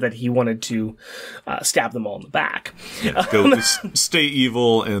decided that he wanted to stab them all in the back. Yeah, go stay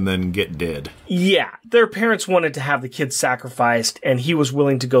evil and then get dead. Yeah. Their parents wanted to have the kids sacrificed, and he was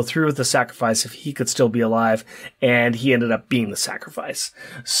willing to go through with the sacrifice if he could still be alive, and he ended up being the sacrifice.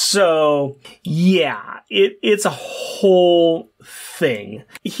 So, yeah, it's a whole thing.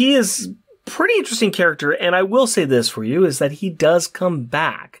 He is pretty interesting character, and I will say this for you, is that he does come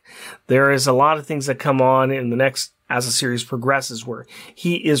back. There is a lot of things that come on in the next, as the series progresses, where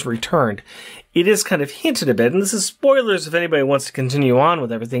he is returned. It is kind of hinted a bit, and this is spoilers if anybody wants to continue on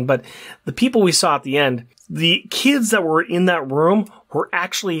with everything, but the people we saw at the end, the kids that were in that room were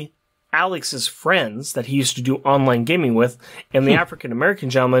actually Alex's friends that he used to do online gaming with, and the African-American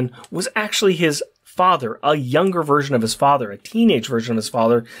gentleman was actually his father, a younger version of his father, a teenage version of his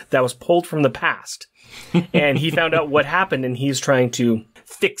father that was pulled from the past. And he found out what happened, and he's trying to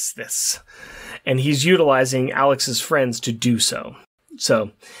fix this. And he's utilizing Alex's friends to do so.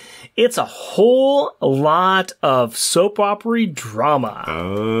 So, it's a whole lot of soap opera drama.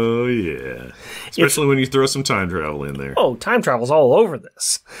 Oh, yeah. Especially when you throw some time travel in there. Oh, time travel's all over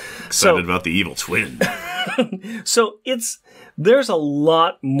this. Excited about the evil twin. So, there's a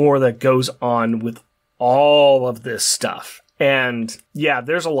lot more that goes on with all of this stuff. And yeah,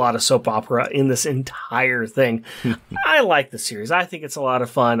 there's a lot of soap opera in this entire thing. I like the series. I think it's a lot of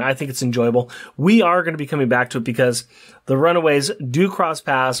fun. I think it's enjoyable. We are going to be coming back to it because the Runaways do cross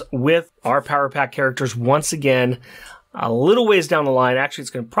paths with our Power Pack characters once again, a little ways down the line. Actually,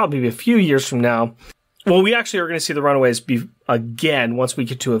 it's going to probably be a few years from now. Well, we actually are going to see the Runaways be again once we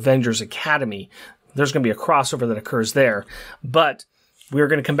get to Avengers Academy. There's going to be a crossover that occurs there. But we're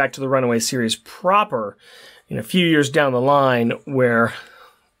going to come back to the Runaways series proper in a few years down the line, where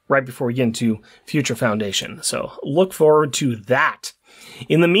right before we get into Future Foundation. So look forward to that.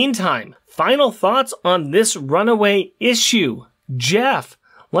 In the meantime, final thoughts on this Runaway issue. Jeff,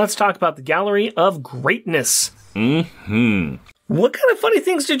 let's talk about the Gallery of Greatness. Mm-hmm. What kind of funny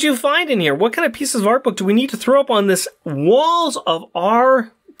things did you find in here? What kind of pieces of art book do we need to throw up on this walls of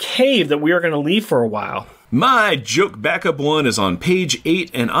our cave that we are going to leave for a while? My joke backup one is on page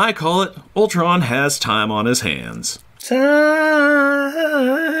 8, and I call it Ultron Has Time on His Hands. Time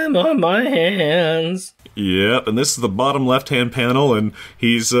on my hands. Yep, and this is the bottom left-hand panel, and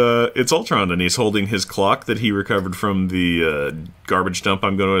it's Ultron, and he's holding his clock that he recovered from the garbage dump,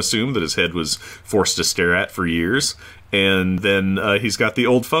 I'm going to assume, that his head was forced to stare at for years. And then he's got the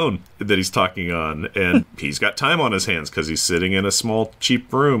old phone that he's talking on, and he's got time on his hands because he's sitting in a small,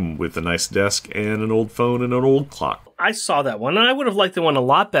 cheap room with a nice desk and an old phone and an old clock. I saw that one, and I would have liked the one a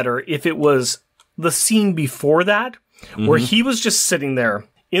lot better if it was the scene before that, where he was just sitting there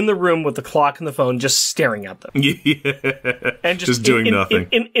in the room with the clock and the phone, just staring at them. Yeah, and just doing nothing.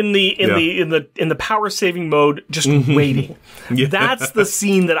 In the power saving mode, just waiting. Yeah. That's the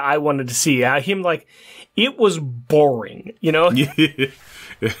scene that I wanted to see. Him like. It was boring, you know? Because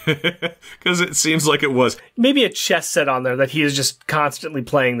it seems like it was. Maybe a chess set on there that he is just constantly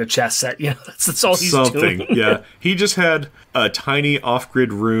playing the chess set. You know, that's all he's doing. Yeah. He just had a tiny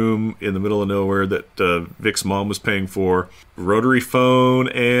off-grid room in the middle of nowhere that Vic's mom was paying for, rotary phone,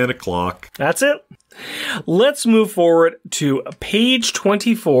 and a clock. That's it. Let's move forward to page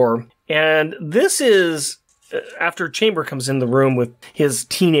 24. And this is after Chamber comes in the room with his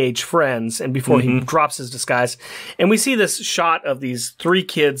teenage friends and before he drops his disguise. And we see this shot of these 3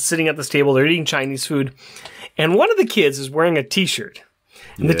 kids sitting at this table. They're eating Chinese food. And one of the kids is wearing a t-shirt.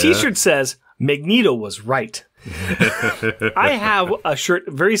 And the t-shirt says, Magneto was right. I have a shirt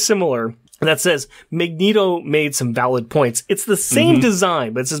very similar that says Magneto made some valid points. It's the same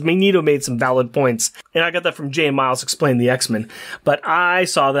design, but it says Magneto made some valid points. And I got that from Jay and Miles Explain the X-Men. But I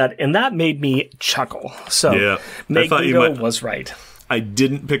saw that, and that made me chuckle. So Magneto was right. I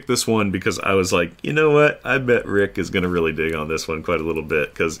didn't pick this one because I was like, you know what? I bet Rick is going to really dig on this one quite a little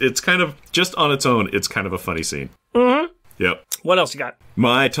bit because it's kind of, just on its own, it's kind of a funny scene. Yep. What else you got?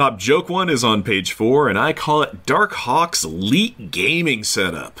 My top joke one is on page 4, and I call it Dark Hawk's Elite Gaming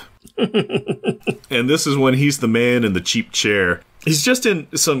Setup. And this is when he's the man in the cheap chair. He's just in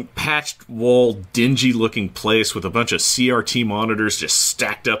some patched wall, dingy looking place with a bunch of CRT monitors just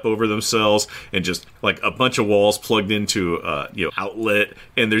stacked up over themselves and just like a bunch of walls plugged into outlet,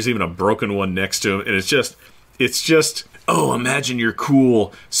 and there's even a broken one next to him, and it's just oh, imagine your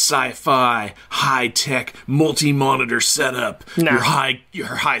cool sci-fi, high-tech, multi-monitor setup. Nah. Your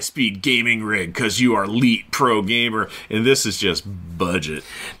high-speed gaming rig because you are elite pro gamer. And this is just budget.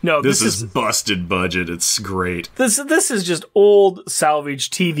 No, this is busted budget. It's great. This is just old salvage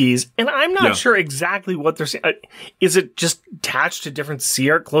TVs. And I'm not sure exactly what they're saying. Is it just attached to different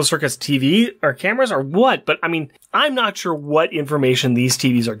closed circuit TV or cameras or what? But I mean, I'm not sure what information these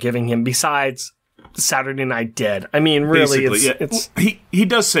TVs are giving him besides Saturday Night Dead. I mean, really, it's he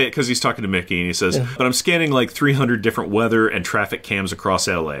does say it because he's talking to Mickey, and he says, "But I'm scanning like 300 different weather and traffic cams across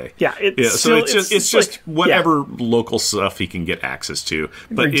LA." Yeah, so it's just whatever local stuff he can get access to.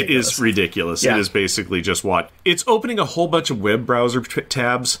 But it is ridiculous. Yeah. It is basically just it's opening a whole bunch of web browser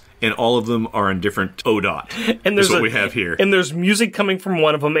tabs. And all of them are in different ODOT. And there's what we have here. And there's music coming from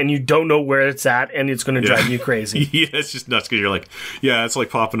one of them, and you don't know where it's at, and it's going to drive you crazy. Yeah, it's just nuts because you're like, it's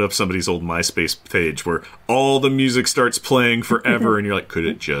like popping up somebody's old MySpace page where all the music starts playing forever, and you're like, could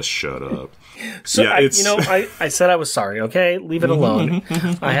it just shut up? So I said I was sorry. Okay, leave it alone.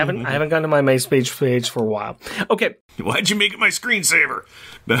 I haven't gone to my MySpace page for a while. Okay, why'd you make it my screensaver?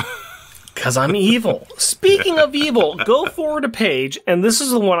 Because I'm evil. Speaking of evil, go forward a page, and this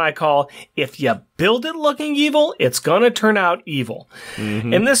is the one I call, if you build it looking evil, it's gonna turn out evil.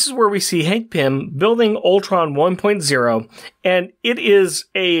 And this is where we see Hank Pym building Ultron 1.0, and it is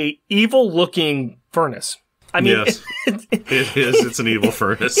a evil-looking furnace. I mean, yes, it is. It's an evil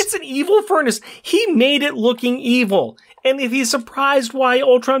furnace. It's an evil furnace. He made it looking evil. And if he's surprised why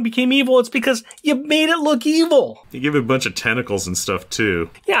Ultron became evil, it's because you made it look evil. You give it a bunch of tentacles and stuff, too.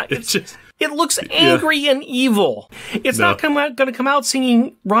 Yeah, it looks angry and evil. It's not going to come out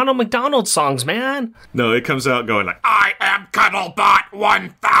singing Ronald McDonald songs, man. No, it comes out going like, I am Cuddlebot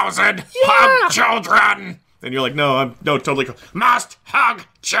 1000, hug children. And you're like, no, totally cool. Must hug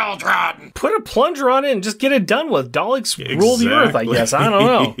children. Put a plunger on it and just get it done with. Daleks rule the earth, I guess. I don't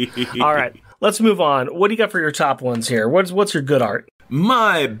know. All right. Let's move on. What do you got for your top ones here? What's your good art?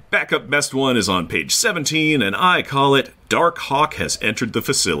 My backup best one is on page 17, and I call it Dark Hawk has entered the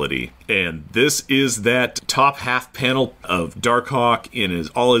facility. And this is that top half panel of Dark Hawk in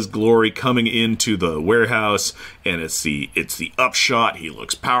all his glory coming into the warehouse. And it's the upshot. He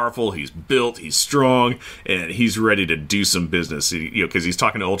looks powerful. He's built. He's strong. And he's ready to do some business. Because he's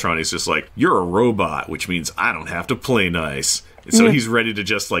talking to Ultron. He's just like, you're a robot, which means I don't have to play nice. So he's ready to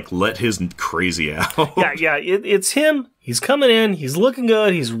just, like, let his crazy out. Yeah, it's him. He's coming in. He's looking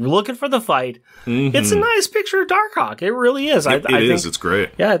good. He's looking for the fight. Mm-hmm. It's a nice picture of Darkhawk. It really is. It is. It's great.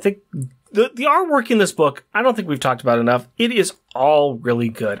 Yeah, I think the artwork in this book, I don't think we've talked about enough. It is all really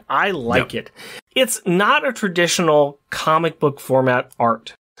good. I like it. It's not a traditional comic book format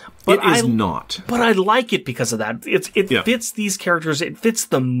art. But it is not. But I like it because of that. It fits these characters. It fits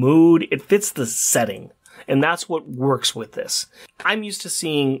the mood. It fits the setting. And that's what works with this. I'm used to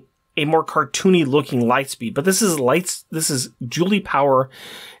seeing a more cartoony looking Lightspeed, but this is Julie Power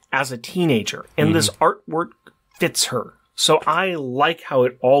as a teenager, and this artwork fits her. So I like how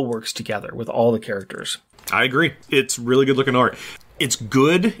it all works together with all the characters. I agree. It's really good looking art. It's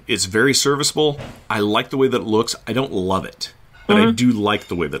good. It's very serviceable. I like the way that it looks. I don't love it, but I do like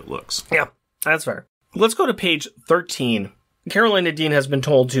the way that it looks. Yeah, that's fair. Let's go to page 13. Carolina Dean has been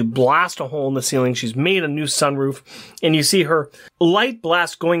told to blast a hole in the ceiling. She's made a new sunroof, and you see her light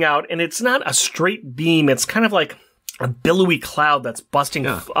blast going out, and it's not a straight beam. It's kind of like a billowy cloud that's busting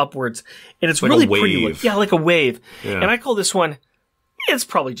upwards, and it's like really pretty. Yeah, like a wave. Yeah. And I call this one, it's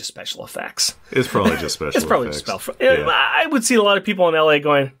probably just special effects. It's probably just special It's probably just special effects. I would see a lot of people in LA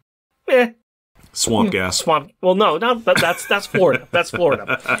going, Swamp gas. Well, no, that's Florida. That's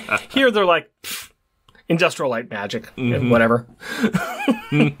Florida. Here they're like, industrial light magic, whatever.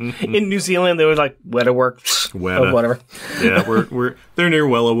 In New Zealand, they were like, Weta work, whatever. Yeah, they're near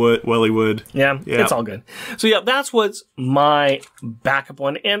Wellywood. Yeah, it's all good. So yeah, that's what's my backup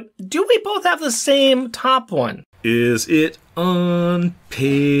one. And do we both have the same top one? Is it on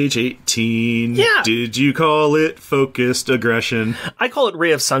page 18? Yeah. Did you call it focused aggression? I call it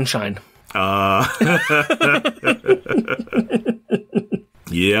Ray of Sunshine.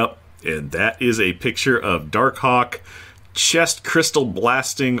 Yep. And that is a picture of Darkhawk chest crystal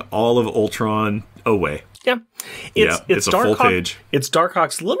blasting all of Ultron away. Yeah. It's a full page. It's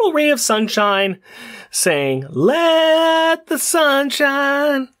Darkhawk's little ray of sunshine saying, "Let the sun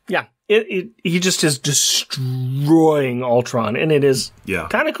shine." Yeah. He just is destroying Ultron, and it is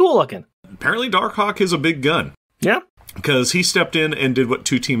kind of cool looking. Apparently Darkhawk is a big gun. Yeah. Because he stepped in and did what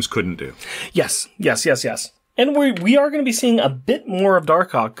two teams couldn't do. Yes. And we are going to be seeing a bit more of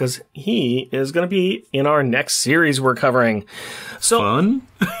Darkhawk because he is going to be in our next series we're covering. So, fun?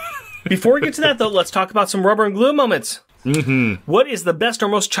 Before we get to that, though, let's talk about some rubber and glue moments. What is the best or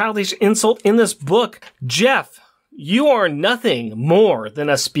most childish insult in this book? Jeff, you are nothing more than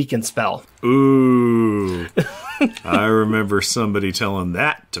a speak and spell. Ooh. I remember somebody telling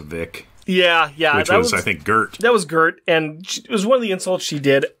that to Vic. Yeah. Which was, I think, Gert. That was Gert, and it was one of the insults she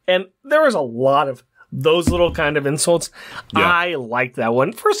did, and there was a lot of those little kind of insults. Yeah. I liked that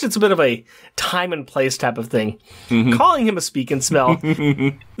one. First, it's a bit of a time and place type of thing. Calling him a speak and spell.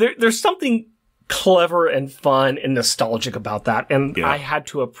 There's something clever and fun and nostalgic about that, and I had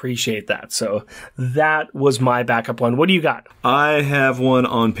to appreciate that. So that was my backup one. What do you got? I have one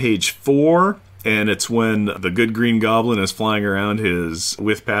on page 4, and it's when the good green goblin is flying around his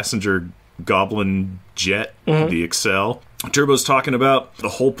with passenger goblin jet, the Excel. Turbo's talking about the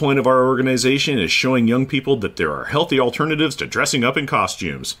whole point of our organization is showing young people that there are healthy alternatives to dressing up in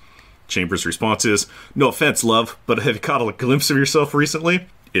costumes. Chambers' response is, "No offense, love, but have you caught a glimpse of yourself recently?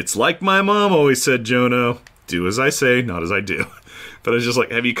 It's like my mom always said, Jono. Do as I say, not as I do." But I was just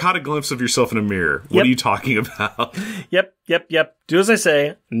like, have you caught a glimpse of yourself in a mirror? What are you talking about? Yep. Do as I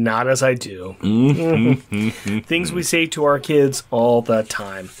say, not as I do. Things we say to our kids all the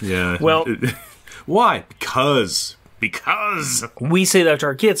time. Yeah. Well, why? Because we say that to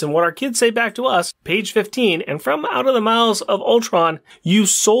our kids, and what our kids say back to us, page 15, and from out of the mouths of Ultron, you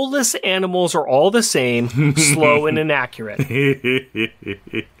soulless animals are all the same, slow and inaccurate.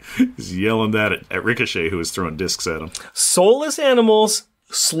 He's yelling that at Ricochet, who was throwing discs at him. Soulless animals,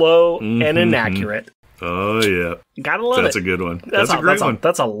 slow and inaccurate. Oh, yeah. Gotta love That's it. a good one. That's a great one.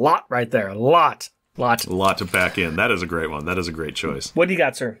 That's a lot right there. A lot. A lot to pack in. That is a great one. That is a great choice. What do you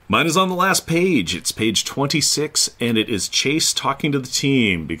got, sir? Mine is on the last page. It's page 26, and it is Chase talking to the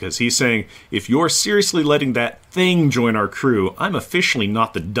team because he's saying, if you're seriously letting that thing join our crew, I'm officially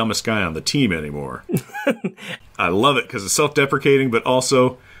not the dumbest guy on the team anymore. I love it because it's self-deprecating, but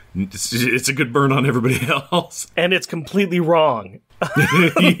also it's a good burn on everybody else. And it's completely wrong.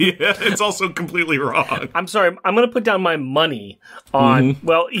 Yeah, it's also completely wrong. I'm sorry. I'm going to put down my money on,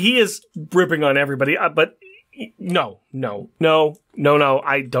 well, he is ripping on everybody, but No.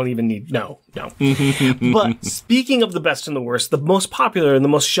 I don't even need no. But speaking of the best and the worst, the most popular and the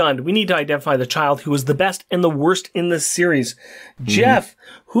most shunned, we need to identify the child who was the best and the worst in this series. Jeff,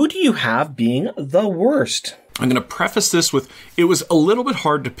 who do you have being the worst? I'm going to preface this with, it was a little bit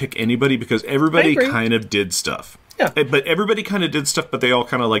hard to pick anybody because everybody kind of did stuff. Yeah. But everybody kind of did stuff, but they all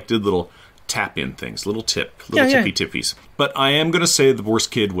kind of like did little tap-in things, little tippy-tippies. But I am going to say the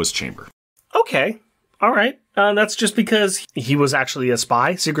worst kid was Chamber. Okay. All right. That's just because he was actually a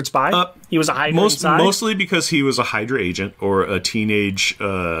spy, secret spy? He was a Hydra inside? Mostly because he was a Hydra agent or a teenage,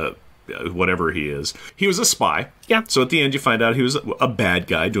 whatever he is. He was a spy. Yeah. So at the end you find out he was a bad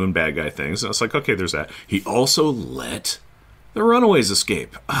guy doing bad guy things. And I was like, okay, there's that. He also let the Runaways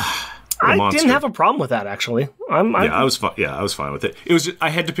escape. I didn't have a problem with that, actually. I was fine with it. It was just, I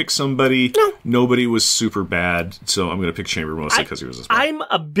had to pick somebody. No. Nobody was super bad, so I'm going to pick Chamber mostly because he was a spy. I'm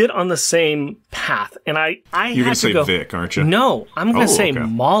a bit on the same path, and You're going to say Vic, aren't you? No, I'm going to say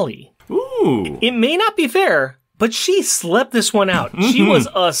Molly. Ooh. It may not be fair, but she slept this one out. She was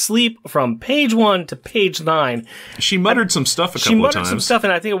asleep from page 1 to page 9. She muttered some stuff a couple of times. She muttered some stuff,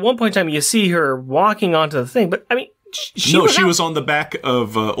 and I think at one point in time you see her walking onto the thing, but I mean... She was on the back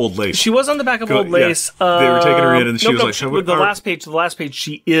of Old Lace. She was on the back of Old Lace. Yeah. They were taking her in, and she was like... With the last page,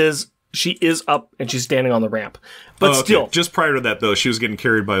 she is up, and she's standing on the ramp. But still... Just prior to that, though, she was getting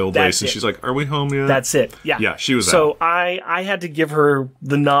carried by Old Lace, and she's like, are we home yet? That's it, yeah. Yeah, she was So out. I had to give her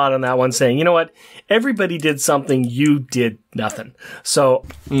the nod on that one, saying, you know what? Everybody did something, you did nothing. So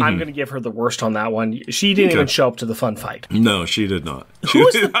I'm going to give her the worst on that one. She didn't even show up to the fun fight. No, she did not.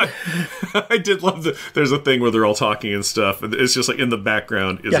 I did love there's a thing where they're all talking and stuff, and it's just like in the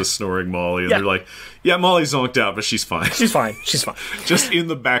background is a snoring Molly, and they're like, yeah, Molly's zonked out, but she's fine. She's fine. Just in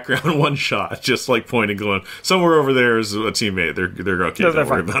the background, one shot, just like pointing, going, somewhere over there is a teammate. They're okay. Don't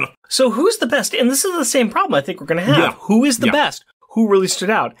worry about them. So who's the best? And this is the same problem I think we're going to have. Yeah. Who is the best? Who really stood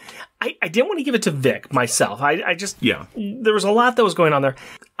out? I didn't want to give it to Vic myself. I just... Yeah. There was a lot that was going on there.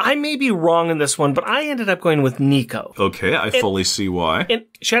 I may be wrong in this one, but I ended up going with Nico. Okay, I fully see why. And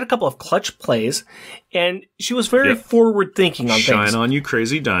she had a couple of clutch plays, and she was very forward-thinking on things. Shine on you,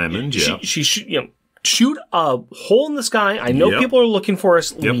 crazy diamond, She shoot a hole in the sky. I know people are looking for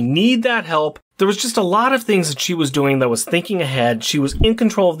us. We need that help. There was just a lot of things that she was doing that was thinking ahead. She was in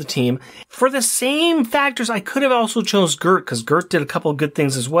control of the team. For the same factors, I could have also chose Gert, because Gert did a couple of good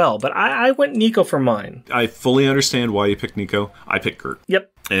things as well. But I went Nico for mine. I fully understand why you picked Nico. I picked Gert.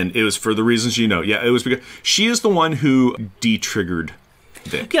 Yep. And it was for the reasons you know. Yeah, it was because she is the one who de-triggered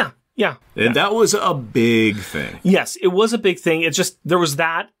Vic. Yeah. And that was a big thing. Yes, it was a big thing. It's just, there was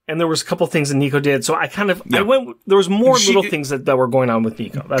that, and there was a couple things that Nico did. So I kind of, I went, there was more little things that were going on with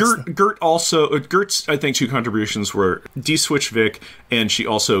Nico. Gert's, I think, two contributions were de-switch Vic, and she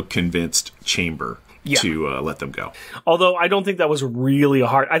also convinced Chamber to let them go. Although I don't think that was really a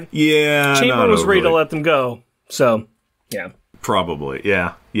hard... Chamber was ready to let them go. So, yeah. Probably,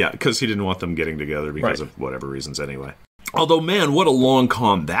 yeah. Yeah, because he didn't want them getting together because of whatever reasons anyway. Although, man, what a long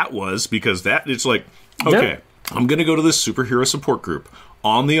con that was, because it's like, okay, I'm going to go to this superhero support group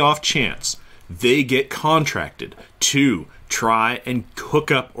on the off chance they get contracted to try and hook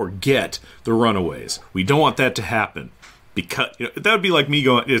up or get the Runaways. We don't want that to happen. Because that would be like me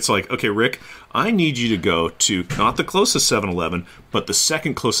going, it's like, okay, Rick, I need you to go to not the closest 7-Eleven, but the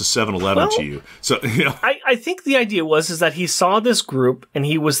second closest 7-Eleven to you. So, I think the idea is that he saw this group and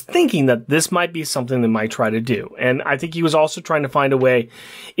he was thinking that this might be something they might try to do. And I think he was also trying to find a way,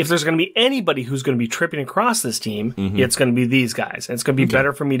 if there's going to be anybody who's going to be tripping across this team, it's going to be these guys. And it's going to be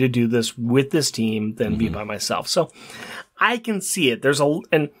better for me to do this with this team than be by myself. So I can see it.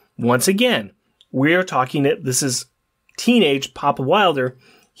 And once again, we're talking, this is teenage Papa Wilder.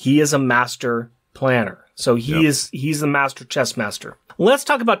 He is a master planner. So he's the master chess master. Let's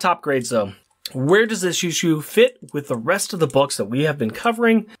talk about top grades though. Where does this issue fit with the rest of the books that we have been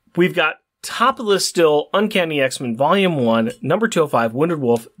covering? We've got top of the list still, Uncanny X-Men Volume 1, number 205, Wounded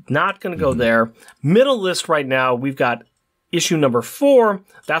Wolf. Not going to go there. Middle list right now, we've got issue number 4.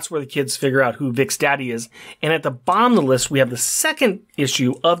 That's where the kids figure out who Vic's daddy is. And at the bottom of the list, we have the second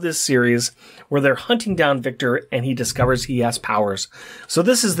issue of this series where they're hunting down Victor and he discovers he has powers. So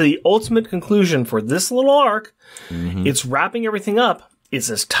this is the ultimate conclusion for this little arc. It's wrapping everything up. Is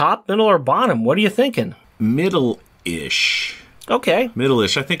this top, middle, or bottom? What are you thinking? Middle-ish. Okay.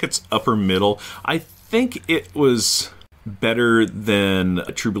 Middle-ish. I think it's upper middle. I think it was better than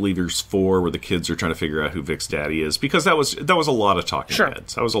True Believers 4, where the kids are trying to figure out who Vic's daddy is, because that was a lot of talking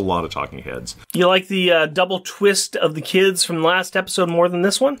heads. That was a lot of talking heads. You like the double twist of the kids from the last episode more than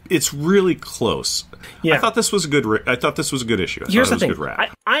this one? It's really close. Yeah. I thought this was a good issue. Here's the thing.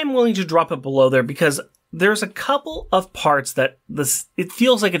 I'm willing to drop it below there because there's a couple of parts that it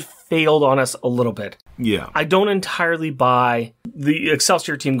feels like it failed on us a little bit. Yeah. I don't entirely buy the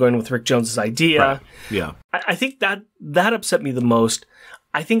Excelsior team going with Rick Jones's idea. Right. Yeah. I think that upset me the most.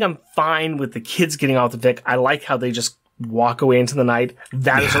 I think I'm fine with the kids getting off the Vic. I like how they just walk away into the night.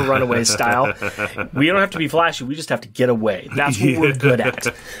 That is a Runaway style. We don't have to be flashy. We just have to get away. That's what we're good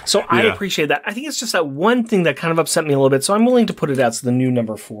at. So I appreciate that. I think it's just that one thing that kind of upset me a little bit. So I'm willing to put it as the new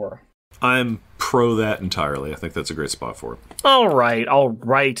number 4. I'm pro that entirely. I think that's a great spot for it. All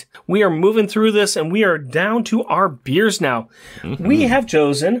right. We are moving through this, and we are down to our beers now. Mm-hmm. We have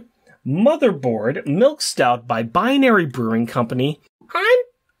chosen Motherboard Milk Stout by Binary Brewing Company. I'm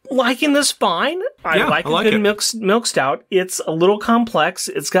liking this fine. I like a good milk stout. It's a little complex.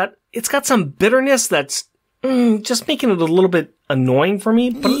 It's got some bitterness that's just making it a little bit annoying for me.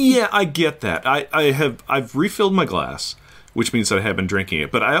 But yeah, I get that. I've refilled my glass, which means that I have been drinking it.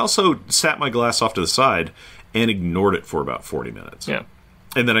 But I also sat my glass off to the side and ignored it for about 40 minutes. Yeah.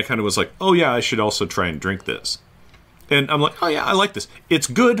 And then I kind of was like, oh yeah, I should also try and drink this. And I'm like, oh yeah, I like this. It's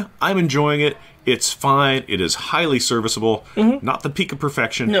good. I'm enjoying it. It's fine. It is highly serviceable. Mm-hmm. Not the peak of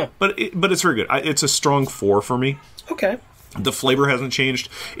perfection. No. But it's very good. It's a strong 4 for me. Okay. The flavor hasn't changed.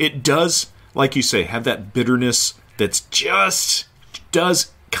 It does, like you say, have that bitterness that's just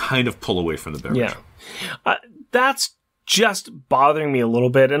does kind of pull away from the beverage. Yeah. That's just bothering me a little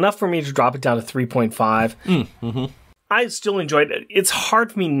bit. Enough for me to drop it down to 3.5. Mm-hmm. I still enjoyed it. It's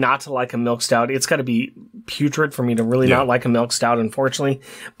hard for me not to like a milk stout. It's got to be putrid for me to really not like a milk stout, unfortunately.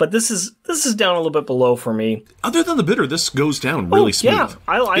 But this is down a little bit below for me. Other than the bitter, this goes down really smooth. Yeah,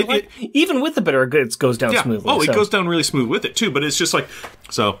 I like even with the bitter, it goes down smoothly. Oh, it goes down really smooth with it too. But it's just like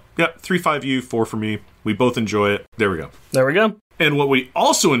 3.5 you, 4 for me. We both enjoy it. There we go. And what we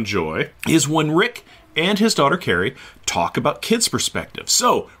also enjoy is when Rick and his daughter Carrie talk about kids' perspective.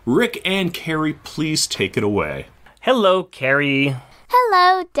 So Rick and Carrie, please take it away. Hello, Carrie.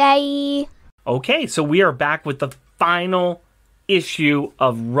 Hello, Daddy. Okay, so we are back with the final issue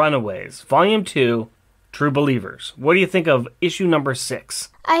of Runaways, Volume 2, True Believers. What do you think of issue number 6?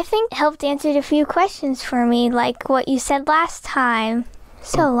 I think it helped answer a few questions for me, like what you said last time,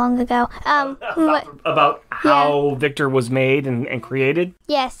 so long ago. About how Victor was made and created?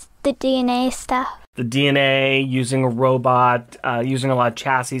 Yes, the DNA stuff. The DNA, using a robot, using a lot of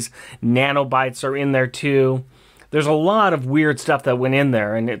chassis. Nanobites are in there, too. There's a lot of weird stuff that went in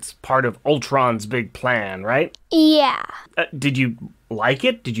there, and it's part of Ultron's big plan, right? Yeah. Did you like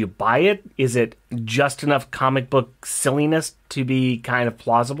it? Did you buy it? Is it just enough comic book silliness to be kind of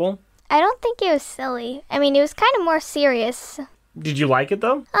plausible? I don't think it was silly. I mean, it was kind of more serious. Did you like it,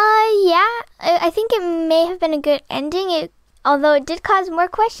 though? Yeah. I think it may have been a good ending. Although it did cause more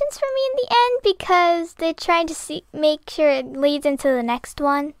questions for me in the end because they're trying to make sure it leads into the next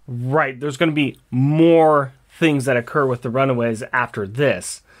one. Right. There's going to be more things that occur with the Runaways after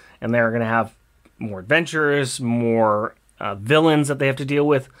this, and they're going to have more adventures, more villains that they have to deal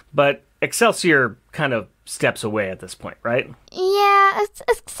with, but Excelsior kind of steps away at this point, right? Yeah,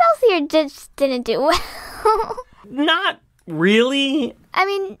 Excelsior just didn't do well. Not really. I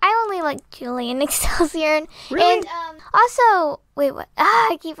mean, I only like Julie and Excelsior. Really? And also, wait, what?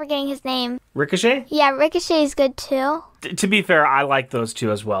 I keep forgetting his name. Ricochet? Yeah, Ricochet is good too. To be fair, I like those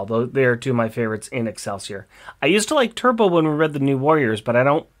two as well. They're two of my favorites in Excelsior. I used to like Turbo when we read the New Warriors, but I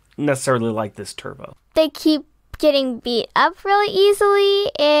don't necessarily like this Turbo. They keep getting beat up really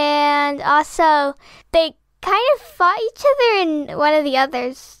easily, and also they kind of fought each other in one of the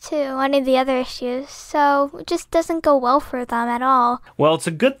other issues, so it just doesn't go well for them at all. Well, it's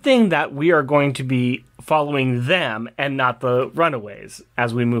a good thing that we are going to be following them and not the Runaways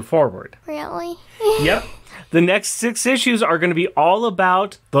as we move forward. Really? Yep. The next 6 issues are going to be all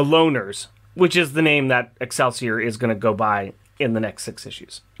about the Loners, which is the name that Excelsior is going to go by in the next 6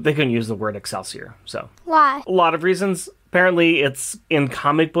 issues. They couldn't use the word Excelsior, so. Why? A lot of reasons. Apparently, it's in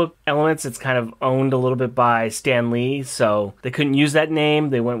comic book elements. It's kind of owned a little bit by Stan Lee, so they couldn't use that name.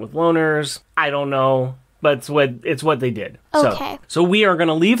 They went with Loners. I don't know, but it's what they did. Okay. So we are going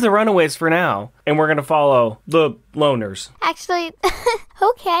to leave the Runaways for now, and we're going to follow the Loners. Actually,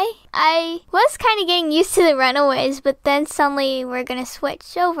 okay. I was kind of getting used to the Runaways, but then suddenly we're going to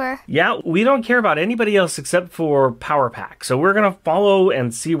switch over. Yeah, we don't care about anybody else except for Power Pack. So we're going to follow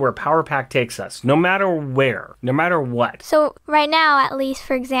and see where Power Pack takes us, no matter where, no matter what. So right now, at least,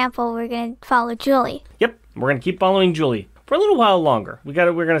 for example, we're going to follow Julie. Yep, we're going to keep following Julie for a little while longer. We're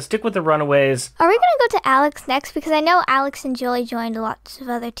going to stick with the Runaways. Are we going to go to Alex next? Because I know Alex and Julie joined lots of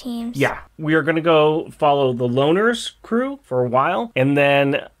other teams. Yeah, we are going to go follow the Loners crew for a while. And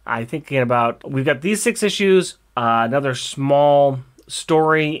then I think we've got these 6 issues, another small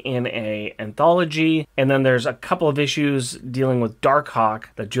story in a anthology, and then there's a couple of issues dealing with Darkhawk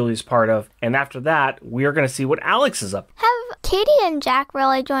that Julie's part of, and after that, we are going to see what Alex is up. Have Katie and Jack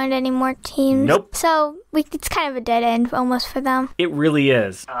really joined any more teams? Nope. So it's kind of a dead end almost for them. It really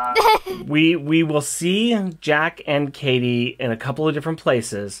is. We will see Jack and Katie in a couple of different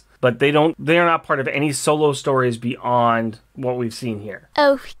places, but they're not part of any solo stories beyond what we've seen here.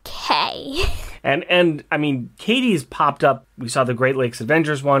 Okay. And I mean, Katie's popped up. We saw the Great Lakes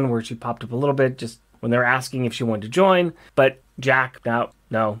Avengers one where she popped up a little bit just when they were asking if she wanted to join. But Jack, no.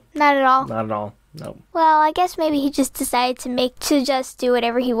 Not at all. Not at all. No. Well, I guess maybe he just decided to just do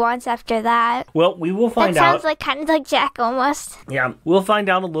whatever he wants after that. Well, we will find out. That sounds like kind of like Jack almost. Yeah, we'll find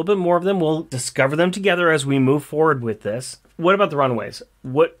out a little bit more of them. We'll discover them together as we move forward with this. What about the Runaways?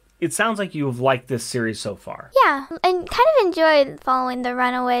 It sounds like you've liked this series so far. Yeah, and kind of enjoyed following the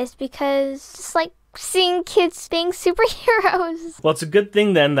Runaways because just like seeing kids being superheroes. Well, it's a good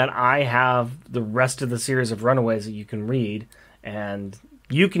thing then that I have the rest of the series of Runaways that you can read, and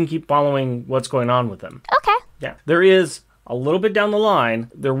you can keep following what's going on with them. Okay. Yeah. There is a little bit down the line,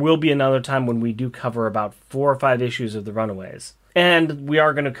 there will be another time when we do cover about 4 or 5 issues of the Runaways. And we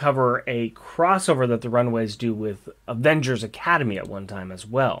are going to cover a crossover that the Runaways do with Avengers Academy at one time as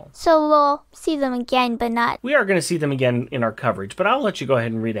well. So we'll see them again, but not... We are going to see them again in our coverage, but I'll let you go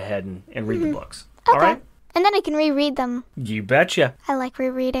ahead and read ahead and read the books. Okay. All right? And then I can reread them. You betcha. I like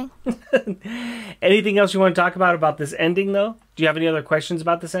rereading. Anything else you want to talk about this ending, though? Do you have any other questions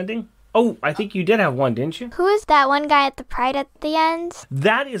about this ending? Oh, I think you did have one, didn't you? Who is that one guy at the Pride at the end?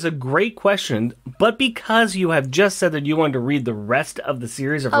 That is a great question, but because you have just said that you wanted to read the rest of the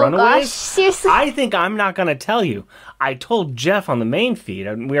series of Runaways, gosh, seriously? I think I'm not going to tell you. I told Jeff on the main feed,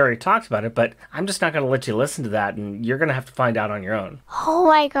 and we already talked about it, but I'm just not going to let you listen to that, and you're going to have to find out on your own. Oh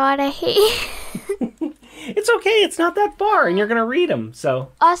my god, I hate It's okay, it's not that far, and you're going to read them,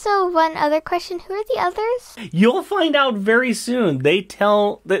 so... Also, one other question, who are the others? You'll find out very soon. They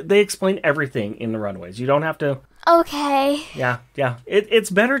explain everything in the Runaways. You don't have to... Okay. Yeah.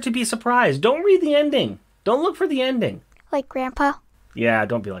 It's better to be surprised. Don't read the ending. Don't look for the ending. Like Grandpa? Yeah,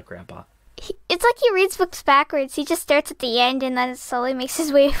 don't be like Grandpa. It's like he reads books backwards. He just starts at the end and then slowly makes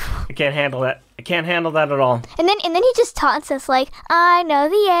his way. I can't handle that. I can't handle that at all. And then he just taunts us like, I know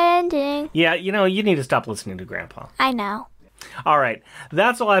the ending. Yeah, you need to stop listening to Grandpa. I know. All right,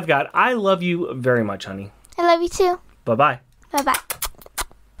 that's all I've got. I love you very much, honey. I love you too. Bye-bye. Bye-bye.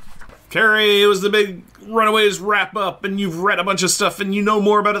 Carrie, it was the big Runaways wrap-up, and you've read a bunch of stuff, and you know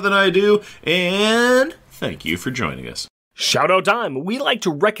more about it than I do, and thank you for joining us. Shout out time. We like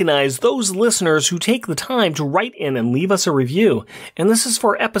to recognize those listeners who take the time to write in and leave us a review. And this is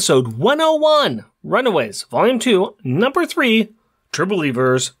for episode 101, Runaways, Volume 2, Number 3, True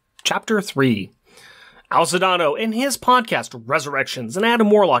Believers, Chapter 3. Al Sedano and his podcast, Resurrections, and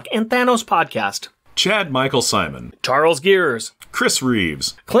Adam Warlock and Thanos podcast. Chad Michael Simon. Charles Gears. Chris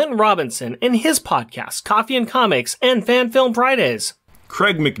Reeves. Clinton Robinson and his podcast, Coffee and Comics and Fan Film Fridays.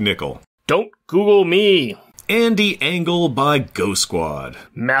 Craig McNichol. Don't Google me. Andy Angle by Go Squad.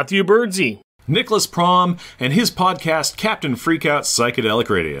 Matthew Birdsey. Nicholas Prom and his podcast Captain Freakout Psychedelic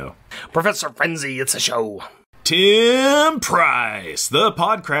Radio. Professor Frenzy, it's a show. Tim Price, the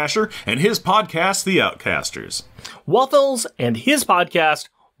Podcrasher, and his podcast The Outcasters. Waffles and his podcast,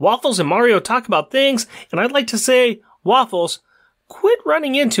 Waffles and Mario Talk About Things, and I'd like to say, Waffles, quit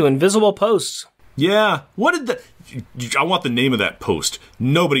running into invisible posts. Yeah, what did the... I want the name of that post.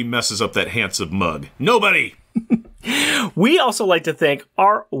 Nobody messes up that handsome mug. Nobody! We also like to thank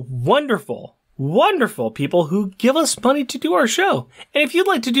our wonderful, wonderful people who give us money to do our show. And if you'd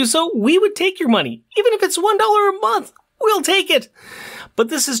like to do so, we would take your money. Even if it's $1 a month, we'll take it. But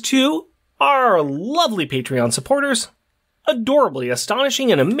this is to our lovely Patreon supporters, adorably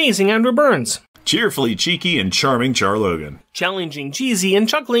astonishing and amazing Andrew Burns. Cheerfully cheeky and charming Char Logan. Challenging, cheesy, and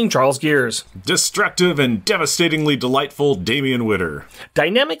chuckling Charles Gears. Destructive and devastatingly delightful Damian Witter.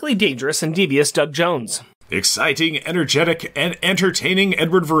 Dynamically dangerous and devious Doug Jones. Exciting, energetic, and entertaining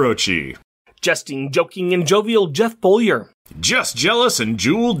Edward Verocci. Jesting, joking, and jovial Jeff Bollier. Just jealous and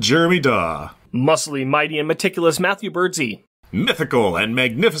jeweled Jeremy Daw. Muscly, mighty, and meticulous Matthew Birdsey. Mythical and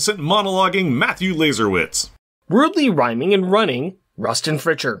magnificent monologuing Matthew Laserwitz. Rudely rhyming and running Rustin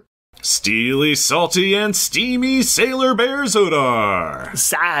Fritcher. Steely, salty, and steamy Sailor Bear Zodar.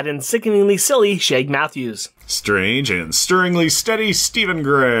 Sad and sickeningly silly Shag Matthews. Strange and stirringly steady Stephen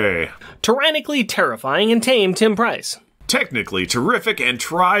Gray. Tyrannically terrifying and tame Tim Price. Technically terrific and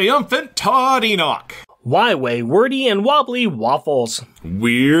triumphant Todd Enoch. Why-way, wordy, and wobbly Waffles.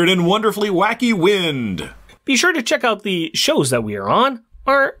 Weird and wonderfully wacky Wind. Be sure to check out the shows that we are on.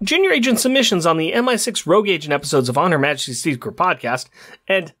 our Junior Agent submissions on the MI6 Rogue Agent episodes of On Her Majesty's Secret Podcast,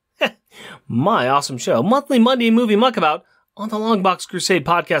 and my awesome show, Monthly Monday Movie Muckabout, on the Longbox Crusade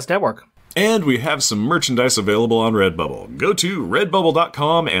Podcast Network. And we have some merchandise available on Redbubble. Go to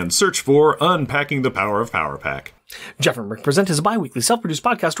redbubble.com and search for Unpacking the Power of Power Pack. Jeff and Rick Present is a bi-weekly self-produced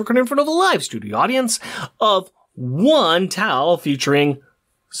podcast recorded in front of a live studio audience of one towel featuring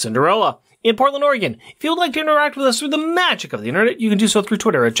Cinderella in Portland, Oregon. If you would like to interact with us through the magic of the internet, you can do so through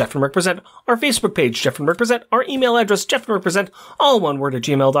Twitter at Jeff and Rick Present, our Facebook page, Jeff and Rick Present, our email address, jeffandrickpresent, all one word at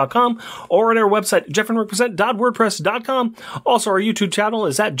gmail.com, or at our website, jeffandrickpresent.wordpress.com. Also, our YouTube channel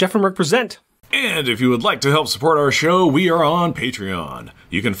is at Jeff and Rick Present. And if you would like to help support our show, we are on Patreon.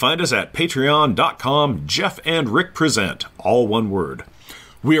 You can find us at patreon.com, Jeff and Rick Present, all one word.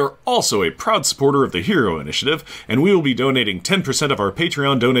 We are also a proud supporter of the Hero Initiative, and we will be donating 10% of our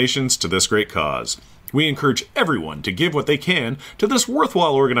Patreon donations to this great cause. We encourage everyone to give what they can to this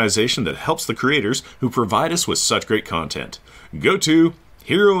worthwhile organization that helps the creators who provide us with such great content. Go to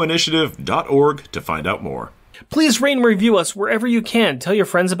heroinitiative.org to find out more. Please rate and review us wherever you can. Tell your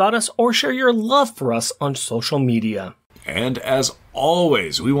friends about us or share your love for us on social media. And as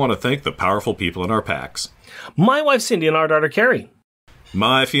always, we want to thank the powerful people in our packs. My wife Cindy and our daughter Carrie.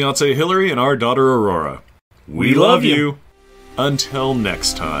 My fiancée Hillary and our daughter Aurora. We love you. Until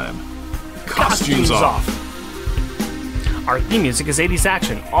next time. Costumes off. Our theme music is 80s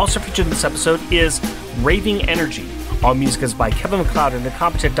Action. Also featured in this episode is Raving Energy. All music is by Kevin MacLeod at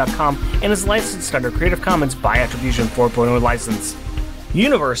Incompetent.com and is licensed under Creative Commons by Attribution 4.0 license.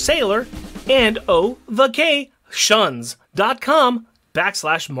 Universe Sailor and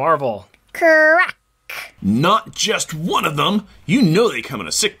OVacations.com/Marvel. Correct. Not just one of them. You know they come in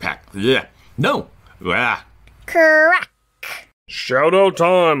a sick pack. Blech. No. Ah. Correct. Shout out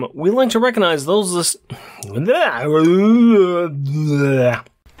time. We like to recognize those And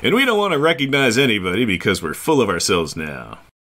we don't want to recognize anybody because we're full of ourselves now.